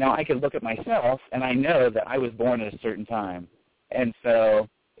 Now, I could look at myself, and I know that I was born at a certain time. And so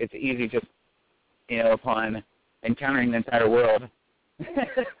it's easy just, upon encountering the entire world,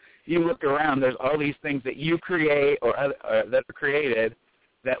 you look around, there's all these things that you create or that are created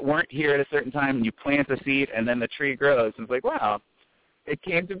that weren't here at a certain time, and you plant the seed, and then the tree grows. And it's like, wow, it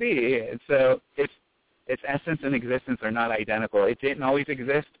came to be. And so its essence and existence are not identical. It didn't always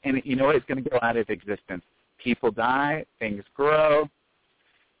exist, and you know what? It's going to go out of existence. People die, things grow.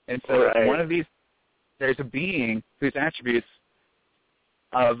 And so one of these, there's a being whose attributes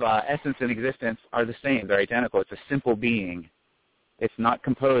of essence and existence are the same. They're identical. It's a simple being. It's not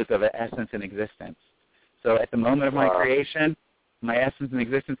composed of an essence and existence. So at the moment of my creation, my essence and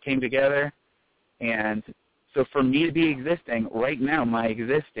existence came together. And so for me to be existing, right now my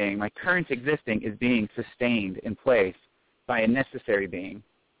current existing is being sustained in place by a necessary being.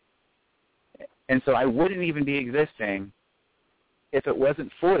 And so I wouldn't even be existing if it wasn't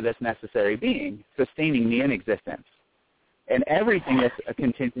for this necessary being sustaining me in existence. And everything that's a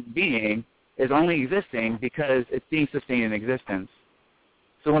contingent being is only existing because it's being sustained in existence.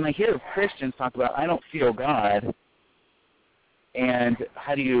 So when I hear Christians talk about, I don't feel God, and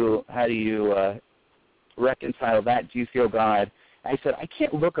how do you reconcile that? Do you feel God? I said, I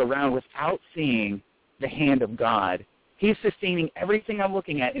can't look around without seeing the hand of God. He's sustaining everything I'm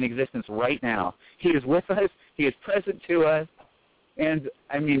looking at in existence right now. He is with us. He is present to us. And,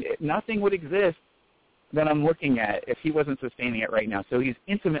 I mean, nothing would exist that I'm looking at if he wasn't sustaining it right now. So he's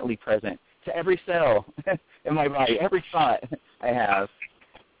intimately present to every cell in my body, every thought I have.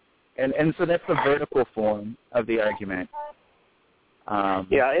 And so that's the vertical form of the argument.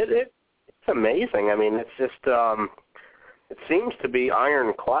 It's amazing. I mean, it's just it seems to be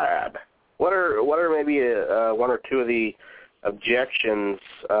ironclad. What are maybe one or two of the objections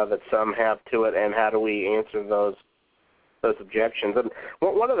that some have to it, and how do we answer those objections? And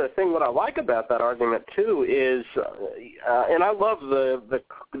one other thing, what I like about that argument too is, and I love the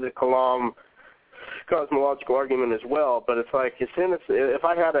Kalam cosmological argument as well, but it's like if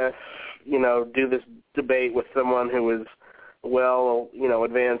I had to, do this debate with someone who is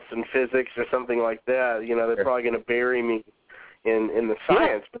advanced in physics or something like that, they're probably going to bury me in the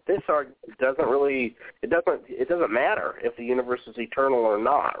science. But this argument it doesn't matter if the universe is eternal or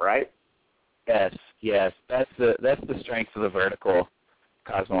not, right? Yes, that's the strength of the vertical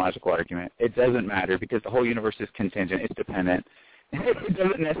cosmological argument. It doesn't matter because the whole universe is contingent, it's dependent. It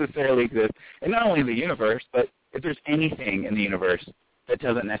doesn't necessarily exist. And not only the universe, but if there's anything in the universe that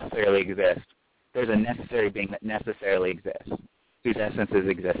doesn't necessarily exist, there's a necessary being that necessarily exists, whose essence is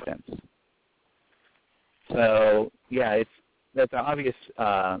existence. So, that's an obvious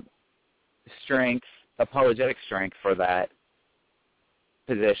strength, apologetic strength for that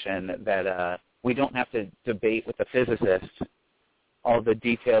position, that we don't have to debate with the physicists all the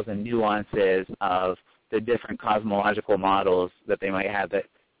details and nuances of the different cosmological models that they might have that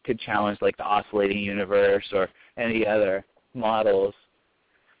could challenge, like the oscillating universe or any other models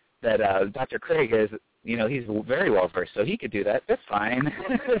that Dr. Craig is, he's very well versed, so he could do that. That's fine.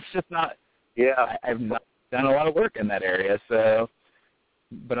 It's just not, I've not done a lot of work in that area, so,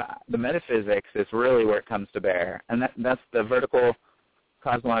 but the metaphysics is really where it comes to bear, and that's the vertical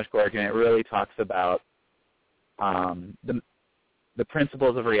cosmological argument. It really talks about the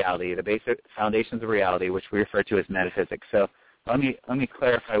principles of reality, the basic foundations of reality, which we refer to as metaphysics. So let me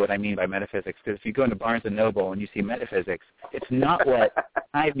clarify what I mean by metaphysics, because if you go into Barnes & Noble and you see metaphysics, it's not what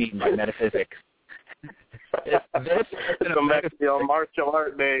I mean by metaphysics. Come back to the old martial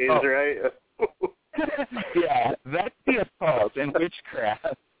art days, right? Yeah, that's the occult and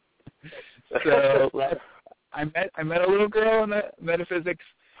witchcraft. So I met a little girl in the metaphysics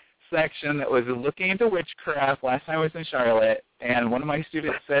section that was looking into witchcraft last time I was in Charlotte, and one of my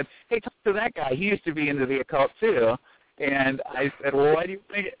students said, "Hey, talk to that guy. He used to be into the occult too." And I said, "Well, why do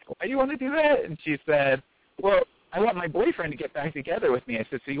you want to do that?" And she said, "Well, I want my boyfriend to get back together with me." I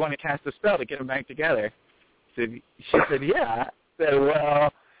said, "So you want to cast a spell to get him back together?" She said, "Yeah." I said,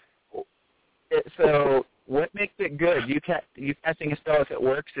 "Well, so what makes it good? You casting a spell, if it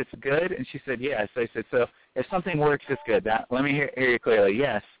works, it's good? And she said, yes. I said, so if something works, it's good. Let me hear you clearly.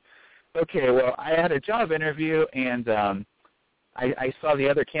 Yes. Okay, well, I had a job interview, and I saw the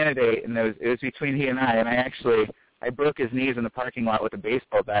other candidate, and it was between he and I broke his knees in the parking lot with a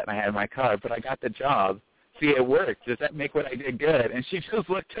baseball bat, and I had in my car, but I got the job. See, it worked. Does that make what I did good? And she just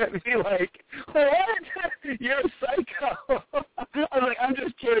looked at me like, what? You're a psycho. I was like, I'm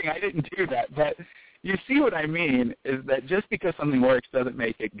just kidding. I didn't do that. But you see what I mean is that just because something works doesn't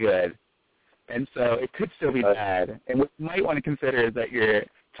make it good. And so it could still be bad. And what you might want to consider is that you're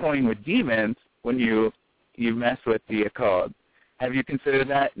toying with demons when you mess with the occult. Have you considered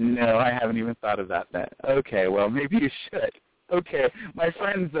that? No, I haven't even thought of that. Okay, well, maybe you should. Okay, my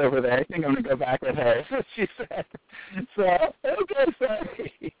friend's over there. I think I'm going to go back with her. That's what she said. So, okay,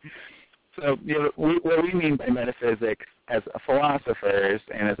 sorry. So, what we mean by metaphysics as philosophers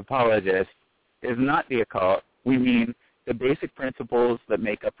and as apologists is not the occult. We mean the basic principles that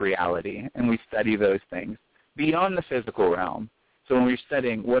make up reality, and we study those things beyond the physical realm. So when we're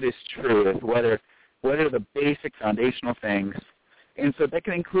studying what is truth, what are the basic foundational things, and so that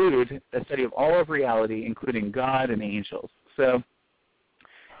can include a study of all of reality, including God and angels. So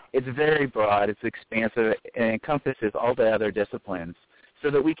it's very broad, it's expansive, and encompasses all the other disciplines so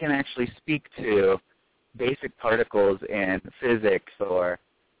that we can actually speak to basic particles in physics or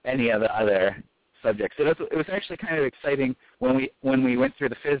any of the other subjects. So it was actually kind of exciting when we went through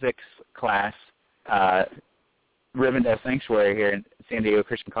the physics class, Rivendell Sanctuary here in San Diego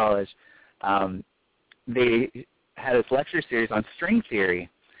Christian College. They had this lecture series on string theory,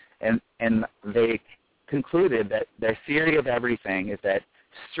 and they concluded that their theory of everything is that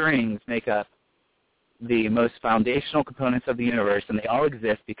strings make up the most foundational components of the universe, and they all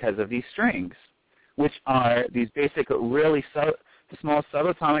exist because of these strings, which are these basic, really small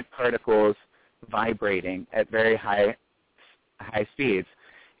subatomic particles vibrating at very high speeds.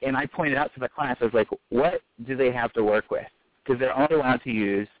 And I pointed out to the class, I was like, what do they have to work with? Because they're only allowed to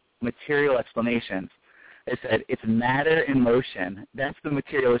use material explanations. I said, it's matter in motion. That's the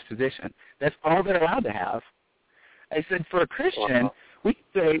materialist position. That's all they're allowed to have. I said, for a Christian, we could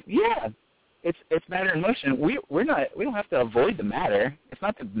say, yeah, it's matter in motion. We don't have to avoid the matter. It's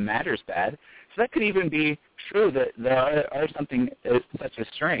not that matter's bad. So that could even be true that there are something such as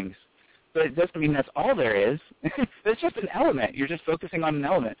strings. But it doesn't mean that's all there is. It's just an element. You're just focusing on an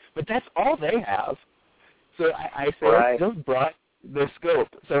element. But that's all they have. So I say, let's just broaden the scope.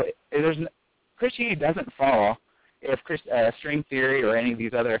 So Christianity doesn't fall if string theory or any of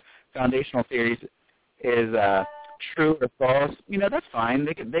these other foundational theories is true or false. That's fine.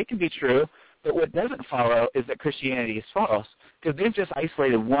 They can be true. But what doesn't follow is that Christianity is false, because they've just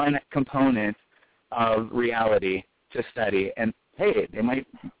isolated one component of reality to study. And, hey, they might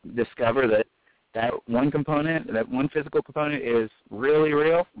discover that one component, that one physical component is really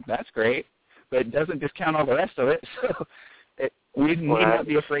real. That's great. But it doesn't discount all the rest of it. So we need not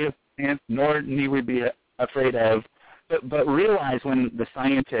be afraid of science, nor need we be afraid of, but realize when the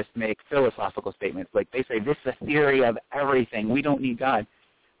scientists make philosophical statements, like they say, this is a theory of everything, we don't need God.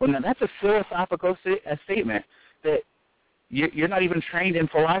 Well, now that's a philosophical statement that you're not even trained in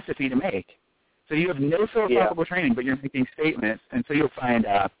philosophy to make. So you have no philosophical training, but you're making statements, and so you'll find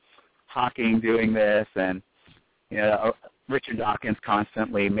Hawking doing this, and Richard Dawkins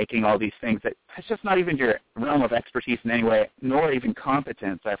constantly making all these things that's just not even your realm of expertise in any way, nor even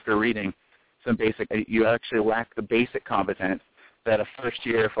competence after reading some basic. You actually lack the basic competence that a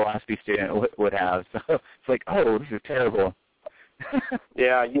first-year philosophy student would have. So it's like, oh, this is terrible.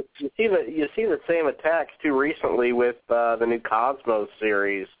 Yeah, you see the same attacks too recently with the new Cosmos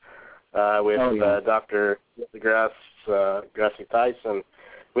series with Dr. Gracie Tyson.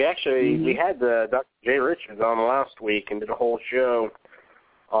 We had Dr. Jay Richards on last week and did a whole show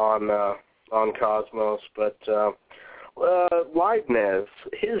on Cosmos, but Leibniz,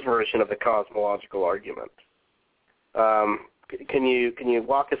 his version of the cosmological argument. Can you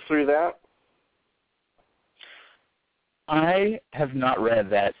walk us through that? I have not read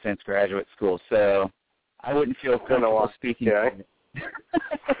that since graduate school, so I wouldn't feel comfortable speaking to it.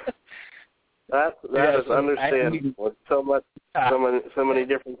 That is understandable. So many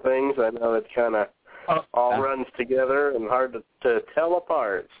different things. I know it kind of all runs together and hard to tell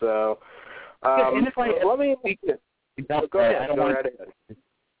apart. So and if let me go ahead.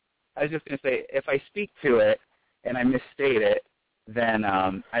 I was just going to say, if I speak to it and I misstate it, then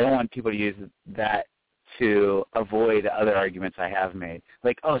I don't want people to use that to avoid other arguments I have made.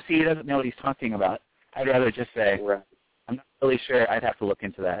 Like, oh, see, he doesn't know what he's talking about. I'd rather just say, I'm not really sure. I'd have to look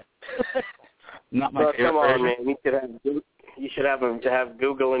into that. Not my favorite come on, version. man. You should have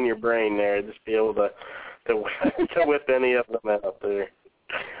Google in your brain there, just be able to to whip any of them out there.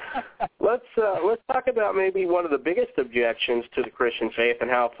 Let's talk about maybe one of the biggest objections to the Christian faith and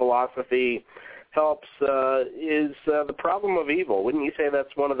how philosophy helps is the problem of evil. Wouldn't you say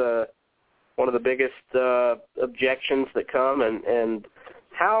that's one of the biggest objections that come? And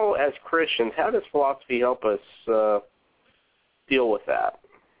how, as Christians, how does philosophy help us deal with that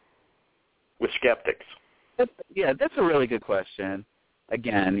with skeptics? That's a really good question.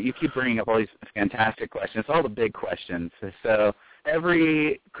 Again, you keep bringing up all these fantastic questions, all the big questions. So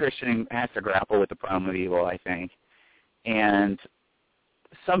every Christian has to grapple with the problem of evil, I think. And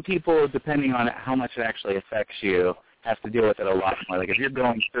some people, depending on how much it actually affects you, have to deal with it a lot more. Like if you're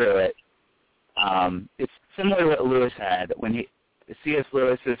going through it, it's similar to what Lewis had. When C.S.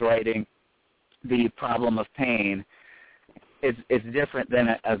 Lewis is writing The Problem of Pain, it's different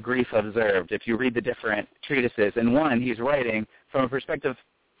than a grief observed. If you read the different treatises, in one, he's writing from a perspective,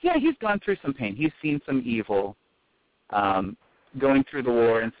 he's gone through some pain. He's seen some evil, going through the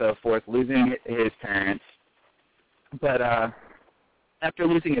war and so forth, losing his parents. But after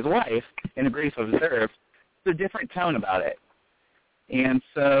losing his wife in a grief observed, there's a different tone about it. And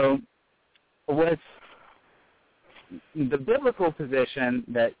so what's the biblical position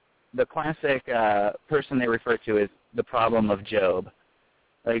that the classic person they refer to is the problem of Job.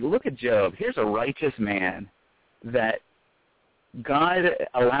 Like, look at Job. Here's a righteous man that God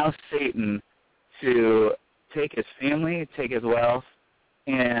allows Satan to take his family, take his wealth,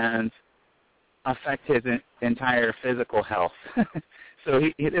 and affect his entire physical health. So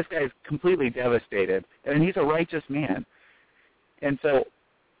this guy's completely devastated, and he's a righteous man. And so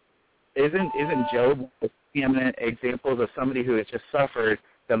isn't Job a preeminent examples of somebody who has just suffered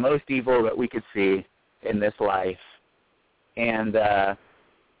the most evil that we could see in this life? And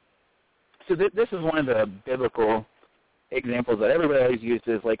so this is one of the biblical examples that everybody always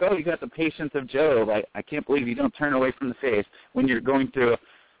uses, like, oh, you got the patience of Job. I can't believe you don't turn away from the faith when you're going through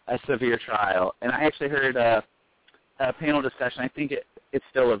a severe trial. And I actually heard a panel discussion, I think it's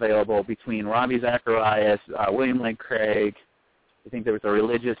still available, between Ravi Zacharias, William Lane Craig. I think there was a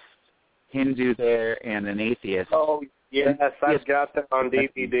religious Hindu there and an atheist. Oh, yes, I've got that on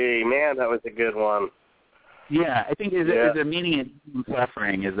DVD. Man, that was a good one. Yeah, I think is there meaning in human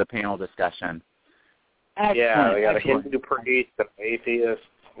suffering is the panel discussion. Excellent, yeah, we got a Hindu priest, an atheist.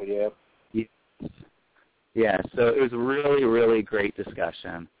 Yeah. Yeah, so it was a really, really great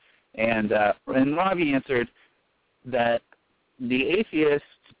discussion. And Ravi answered that the atheist's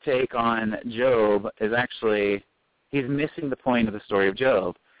take on Job is actually, he's missing the point of the story of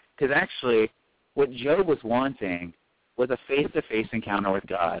Job. Because actually, what Job was wanting was a face-to-face encounter with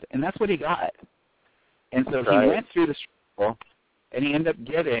God. And that's what he got. And so he went through the struggle, and he ended up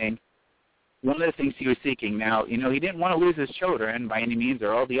getting one of the things he was seeking. Now, he didn't want to lose his children by any means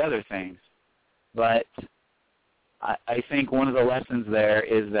or all the other things. But I think one of the lessons there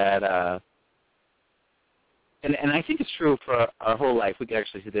is that, and I think it's true for our whole life. We could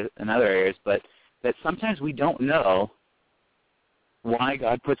actually see this in other areas, but that sometimes we don't know why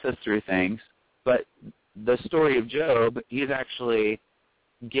God puts us through things. But the story of Job, he's actually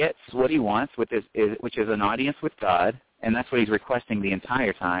gets what he wants, which is an audience with God, and that's what he's requesting the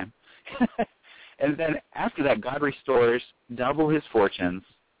entire time. And then after that, God restores double his fortunes,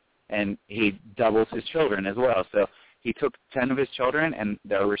 and he doubles his children as well. So he took 10 of his children, and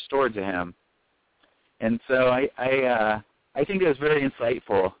they're restored to him. And so I think it was very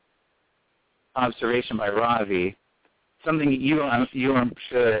insightful observation by Ravi, something you I'm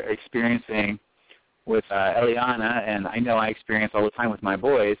sure are experiencing with Eliana, and I know I experience all the time with my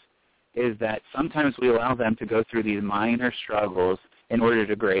boys, is that sometimes we allow them to go through these minor struggles in order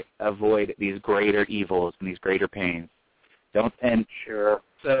to avoid these greater evils and these greater pains. Sure.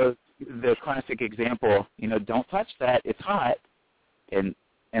 So the classic example, don't touch that, it's hot, and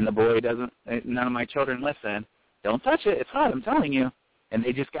the boy doesn't. None of my children listen. Don't touch it, it's hot, I'm telling you. And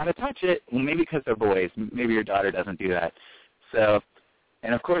they just got to touch it. Well, maybe because they're boys. Maybe your daughter doesn't do that. So,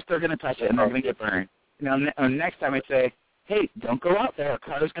 and of course they're going to touch it and they're going to get burned. Next time I say, hey, don't go out there. A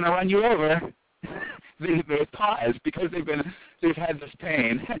car's going to run you over. they pause because they've had this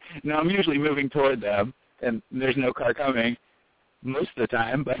pain. Now I'm usually moving toward them, and there's no car coming most of the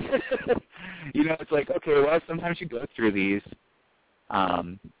time. But it's like, okay, well, sometimes you go through these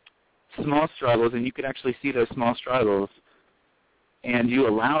small struggles, and you can actually see those small struggles. And you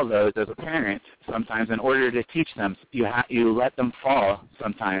allow those as a parent sometimes in order to teach them. You let them fall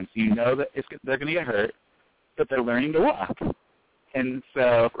sometimes. You know that they're going to get hurt, but they're learning to walk. And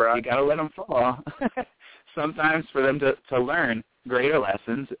so you got to let them fall sometimes for them to learn greater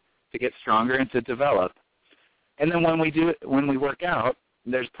lessons, to get stronger and to develop. And then when we work out,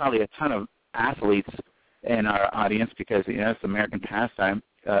 there's probably a ton of athletes in our audience because, it's American pastime.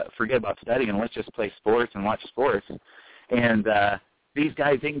 Forget about studying and let's just play sports and watch sports. And these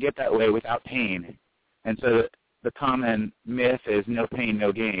guys didn't get that way without pain. And so the common myth is no pain,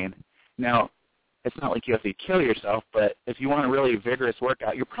 no gain. Now, it's not like you have to kill yourself, but if you want a really vigorous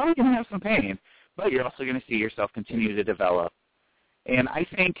workout, you're probably going to have some pain, but you're also going to see yourself continue to develop. And I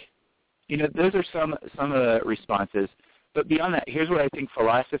think, those are some of the responses. But beyond that, here's what I think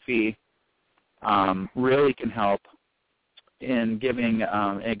philosophy really can help in giving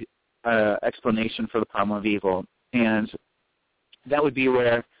explanation for the problem of evil. And that would be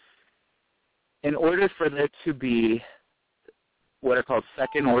where, in order for there to be what are called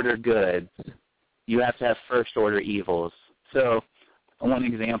second-order goods, you have to have first-order evils. So one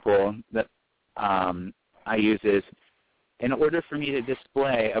example that I use is, in order for me to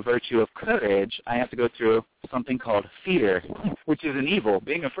display a virtue of courage, I have to go through something called fear, which is an evil,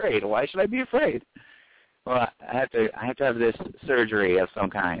 being afraid. Why should I be afraid? Well, I have to have this surgery of some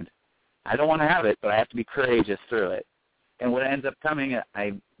kind. I don't want to have it, but I have to be courageous through it. And what ends up coming,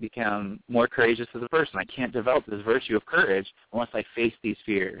 I become more courageous as a person. I can't develop this virtue of courage unless I face these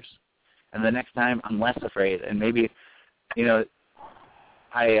fears. And the next time, I'm less afraid. And maybe,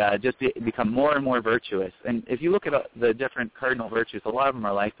 I just become more and more virtuous. And if you look at the different cardinal virtues, a lot of them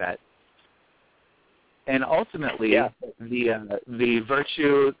are like that. And ultimately, the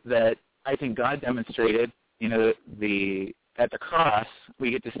virtue that I think God demonstrated, at the cross,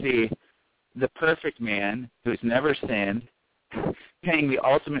 we get to see the perfect man who's never sinned, paying the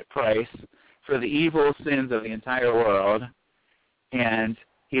ultimate price for the evil sins of the entire world, and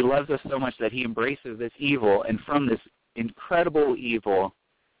he loves us so much that he embraces this evil, and from this incredible evil,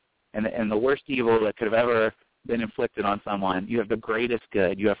 and the worst evil that could have ever been inflicted on someone, you have the greatest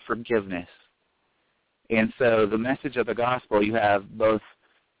good, you have forgiveness. And so the message of the gospel, you have both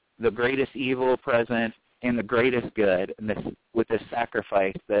the greatest evil present and the greatest good, and with this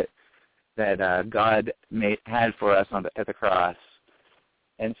sacrifice that God had for us at the cross.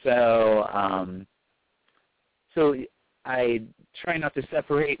 And so so I try not to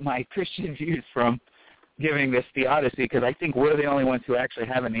separate my Christian views from giving this theodicy, because I think we're the only ones who actually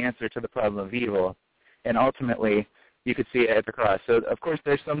have an answer to the problem of evil. And ultimately, you could see it at the cross. So, of course,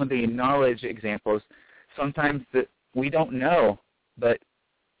 there's some of the knowledge examples. Sometimes that we don't know, but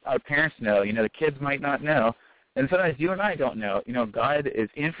our parents know. The kids might not know. And sometimes you and I don't know. God is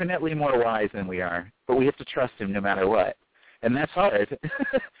infinitely more wise than we are, but we have to trust him no matter what. And that's hard.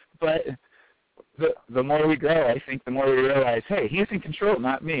 But the more we grow, I think the more we realize, hey, he's in control,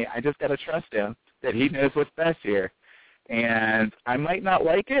 not me. I just got to trust him that he knows what's best here. And I might not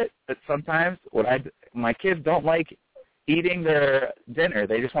like it, but sometimes my kids don't like eating their dinner.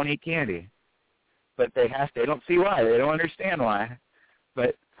 They just want to eat candy. But they have to. They don't see why. They don't understand why.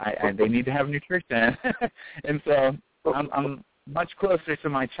 But they need to have nutrition. And so I'm much closer to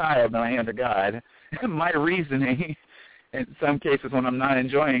my child than I am to God. My reasoning, in some cases when I'm not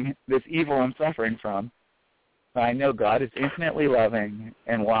enjoying this evil I'm suffering from, I know God is infinitely loving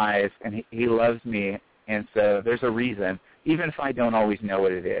and wise, and he loves me, and so there's a reason, even if I don't always know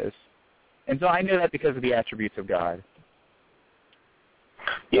what it is. And so I know that because of the attributes of God.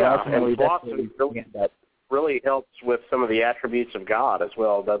 Yeah, and philosophy really helps with some of the attributes of God as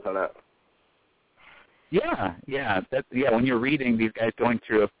well, doesn't it? Yeah. When you're reading these guys going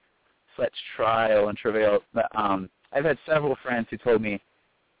through such trial and travail, I've had several friends who told me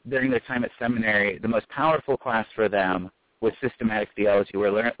during their time at seminary, the most powerful class for them was systematic theology,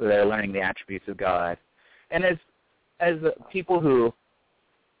 where they're learning the attributes of God. And as people who,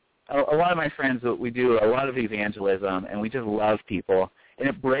 a lot of my friends, we do a lot of evangelism, and we just love people, and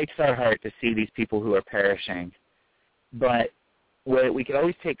it breaks our heart to see these people who are perishing. But what we can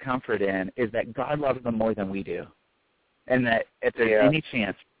always take comfort in is that God loves them more than we do, and that if there's any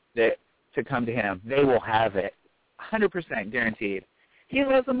chance to come to him, they will have it, 100% guaranteed. He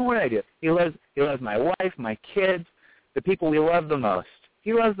loves them more than I do. He loves my wife, my kids, the people we love the most.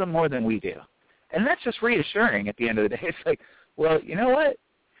 He loves them more than we do. And that's just reassuring at the end of the day. It's like, well, you know what?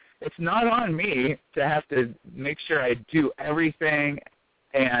 It's not on me to have to make sure I do everything,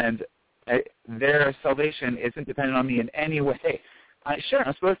 and their salvation isn't dependent on me in any way. Sure,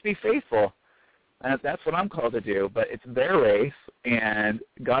 I'm supposed to be faithful. That's what I'm called to do, but it's their race, and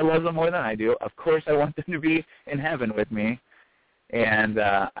God loves them more than I do. Of course, I want them to be in heaven with me. And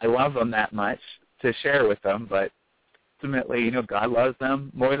I love them that much to share with them, but ultimately, God loves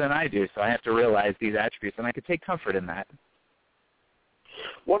them more than I do, so I have to realize these attributes, and I could take comfort in that.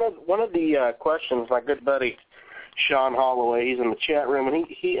 One of the questions, my good buddy Sean Holloway, he's in the chat room, and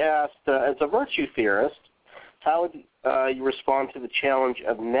he asked, as a virtue theorist, how would you respond to the challenge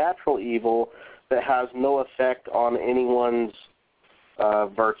of natural evil that has no effect on anyone's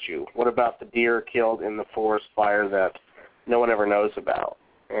virtue? What about the deer killed in the forest fire that no one ever knows about?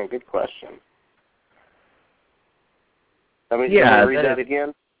 And good question. I mean, can you read that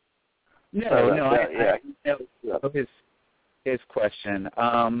again? No, I know his question.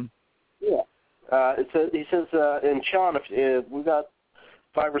 He says, and Sean, if we've got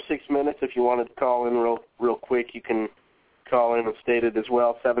 5 or 6 minutes, if you wanted to call in real quick, you can call in and state it as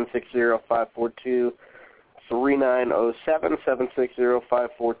well, 760-542-3907,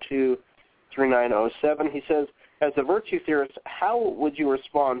 760-542-3907. He says, as a virtue theorist, how would you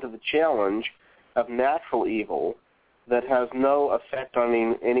respond to the challenge of natural evil that has no effect on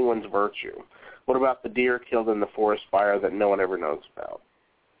anyone's virtue? What about the deer killed in the forest fire that no one ever knows about?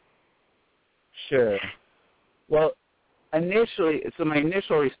 Sure. Well, my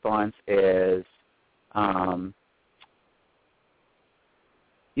initial response is,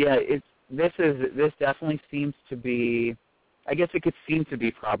 this definitely seems to be, I guess it could seem to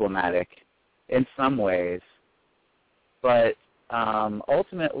be problematic in some ways, but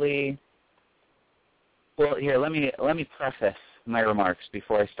ultimately, well, here, let me preface my remarks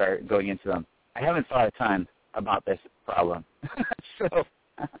before I start going into them. I haven't thought a ton about this problem, so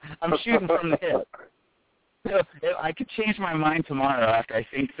I'm shooting from the hip. So I could change my mind tomorrow after I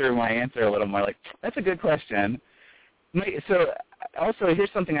think through my answer a little more. Like, that's a good question. So also,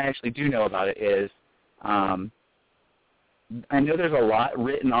 here's something I actually do know about it is I know there's a lot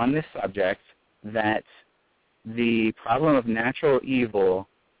written on this subject that the problem of natural evil,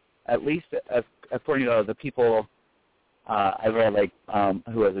 at least according to the people I've read, like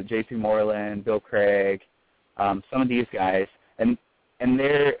who was it, J.P. Moreland, Bill Craig, some of these guys, and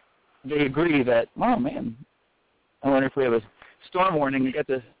they agree that, oh man, I wonder if we have a storm warning. We got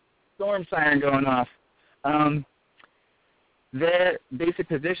the storm siren going off. Their basic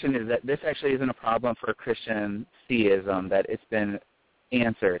position is that this actually isn't a problem for Christian theism, that it's been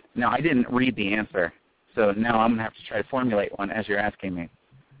answered. Now, I didn't read the answer, so now I'm going to have to try to formulate one as you're asking me.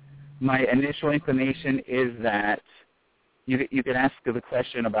 My initial inclination is that you could ask the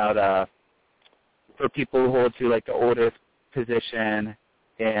question about, for people who hold to like the oldest position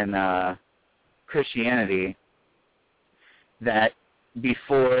in Christianity, that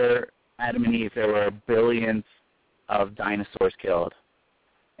before Adam and Eve there were billions of dinosaurs killed.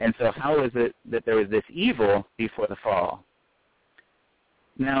 And so how is it that there was this evil before the fall?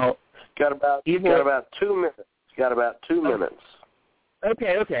 Now, got about 2 minutes. Got about 2 minutes.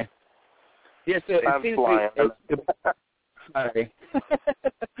 Okay. Yeah, so it seems flying. Sorry.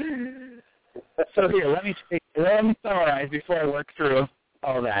 So here, let me summarize before I work through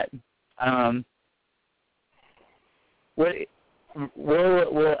all that.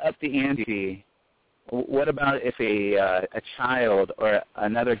 We'll up the ante. What about if a child or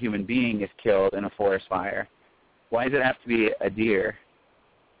another human being is killed in a forest fire? Why does it have to be a deer?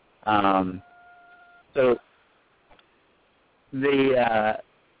 So the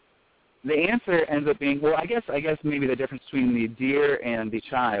answer ends up being, well, I guess maybe the difference between the deer and the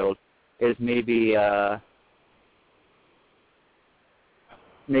child is maybe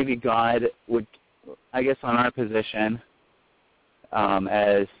God would, I guess, on our position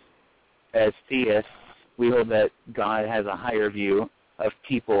as theists, we hold that God has a higher view of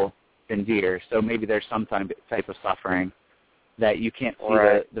people than deer. So maybe there's some type of suffering that you can't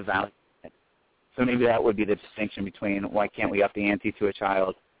see the value in it. So maybe that would be the distinction between why can't we up the ante to a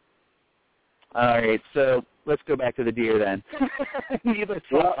child. All right, so let's go back to the deer then.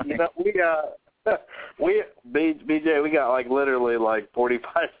 Well, BJ, we got like literally like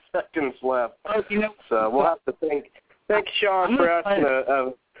 45 seconds left. Oh, so we'll have to thank Sean for asking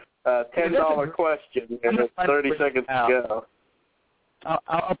a $10 question, and it's 30 seconds to go.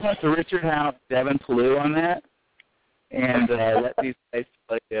 I'll pass to Richard Howe, Devin Pellew on that, and let these guys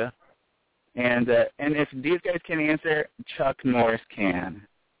play you. And if these guys can answer, Chuck Norris can.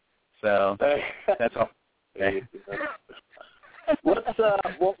 So that's all. Okay. We'll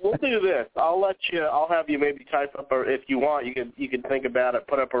do this. I'll have you maybe type up, or if you want, you can think about it,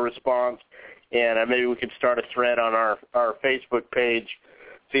 put up a response, and maybe we could start a thread on our Facebook page,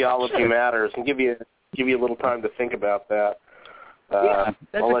 Theology Matters, and give you a little time to think about that.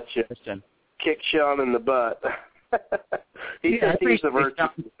 I'll let you kick Sean in the butt. He's the virtue,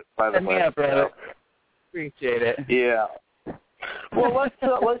 by the way. Brother. Appreciate it. Yeah. Well, let's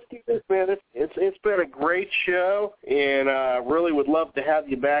do this, man. It's been a great show, and really would love to have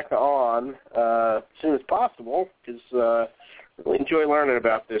you back on as soon as possible, because I really enjoy learning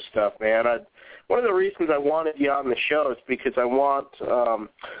about this stuff, man. One of the reasons I wanted you on the show is because I want,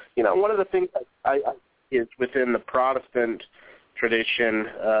 one of the things I is within the Protestant tradition,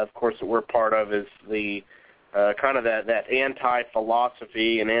 of course, that we're part of is the kind of that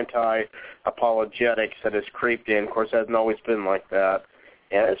anti-philosophy and anti-apologetics that has creeped in. Of course, it hasn't always been like that.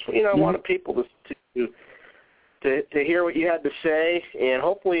 And it's, I wanted people to hear what you had to say and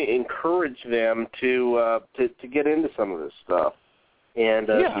hopefully encourage them to get into some of this stuff and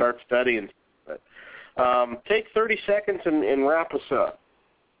start studying. Take 30 seconds and wrap us up.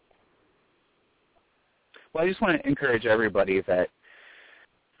 Well, I just want to encourage everybody that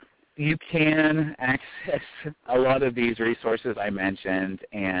you can access a lot of these resources I mentioned,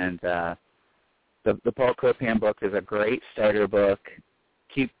 and the Paul Cope Handbook is a great starter book.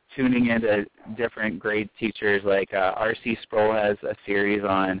 Keep tuning into different great teachers, like R.C. Sproul has a series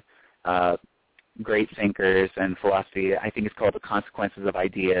on great thinkers and philosophy. I think it's called The Consequences of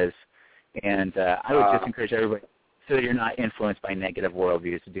Ideas. And I would just encourage everybody, so that you're not influenced by negative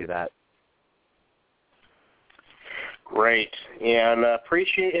worldviews, to do that. Great. And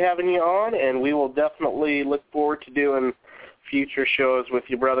appreciate having you on, and we will definitely look forward to doing future shows with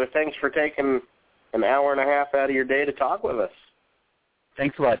you, brother. Thanks for taking an hour and a half out of your day to talk with us.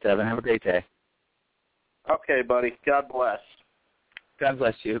 Thanks a lot, Devin. Have a great day. Okay, buddy. God bless. God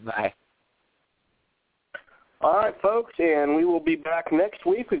bless you. Bye. All right, folks, and we will be back next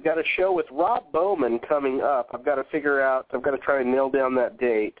week. We've got a show with Rob Bowman coming up. I've got to try and nail down that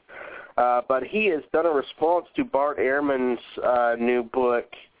date. But he has done a response to Bart Ehrman's new book.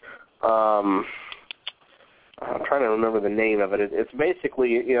 I'm trying to remember the name of it. It's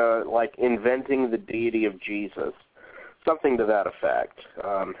basically like Inventing the Deity of Jesus, something to that effect.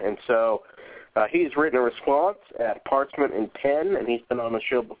 And so he's written a response at Parchment and Pen, and he's been on the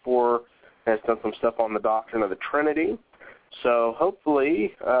show before, has done some stuff on the doctrine of the Trinity. So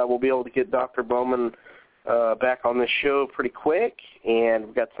hopefully we'll be able to get Dr. Bowman back on this show pretty quick, and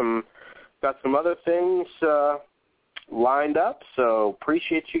we've got some other things lined up. So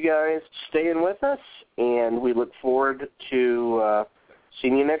appreciate you guys staying with us, and we look forward to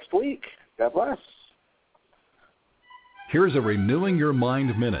seeing you next week. God bless. Here's a Renewing Your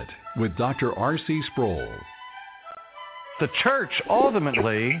Mind Minute with Dr. R.C. Sproul. The church,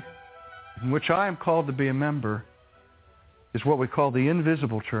 ultimately, in which I am called to be a member, is what we call the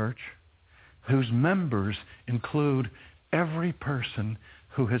invisible church, whose members include every person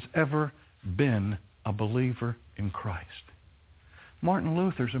who has ever been a believer in Christ. Martin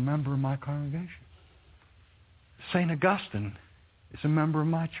Luther's a member of my congregation. St. Augustine is a member of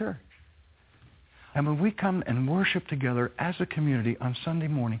my church. And when we come and worship together as a community on Sunday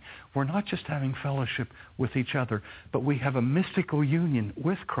morning, we're not just having fellowship with each other, but we have a mystical union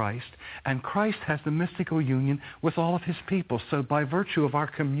with Christ, and Christ has the mystical union with all of his people. So by virtue of our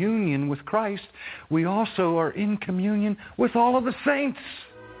communion with Christ, we also are in communion with all of the saints,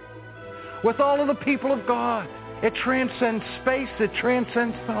 with all of the people of God. It transcends space, it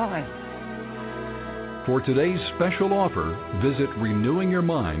transcends time. For today's special offer, visit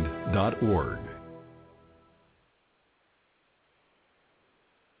renewingyourmind.org.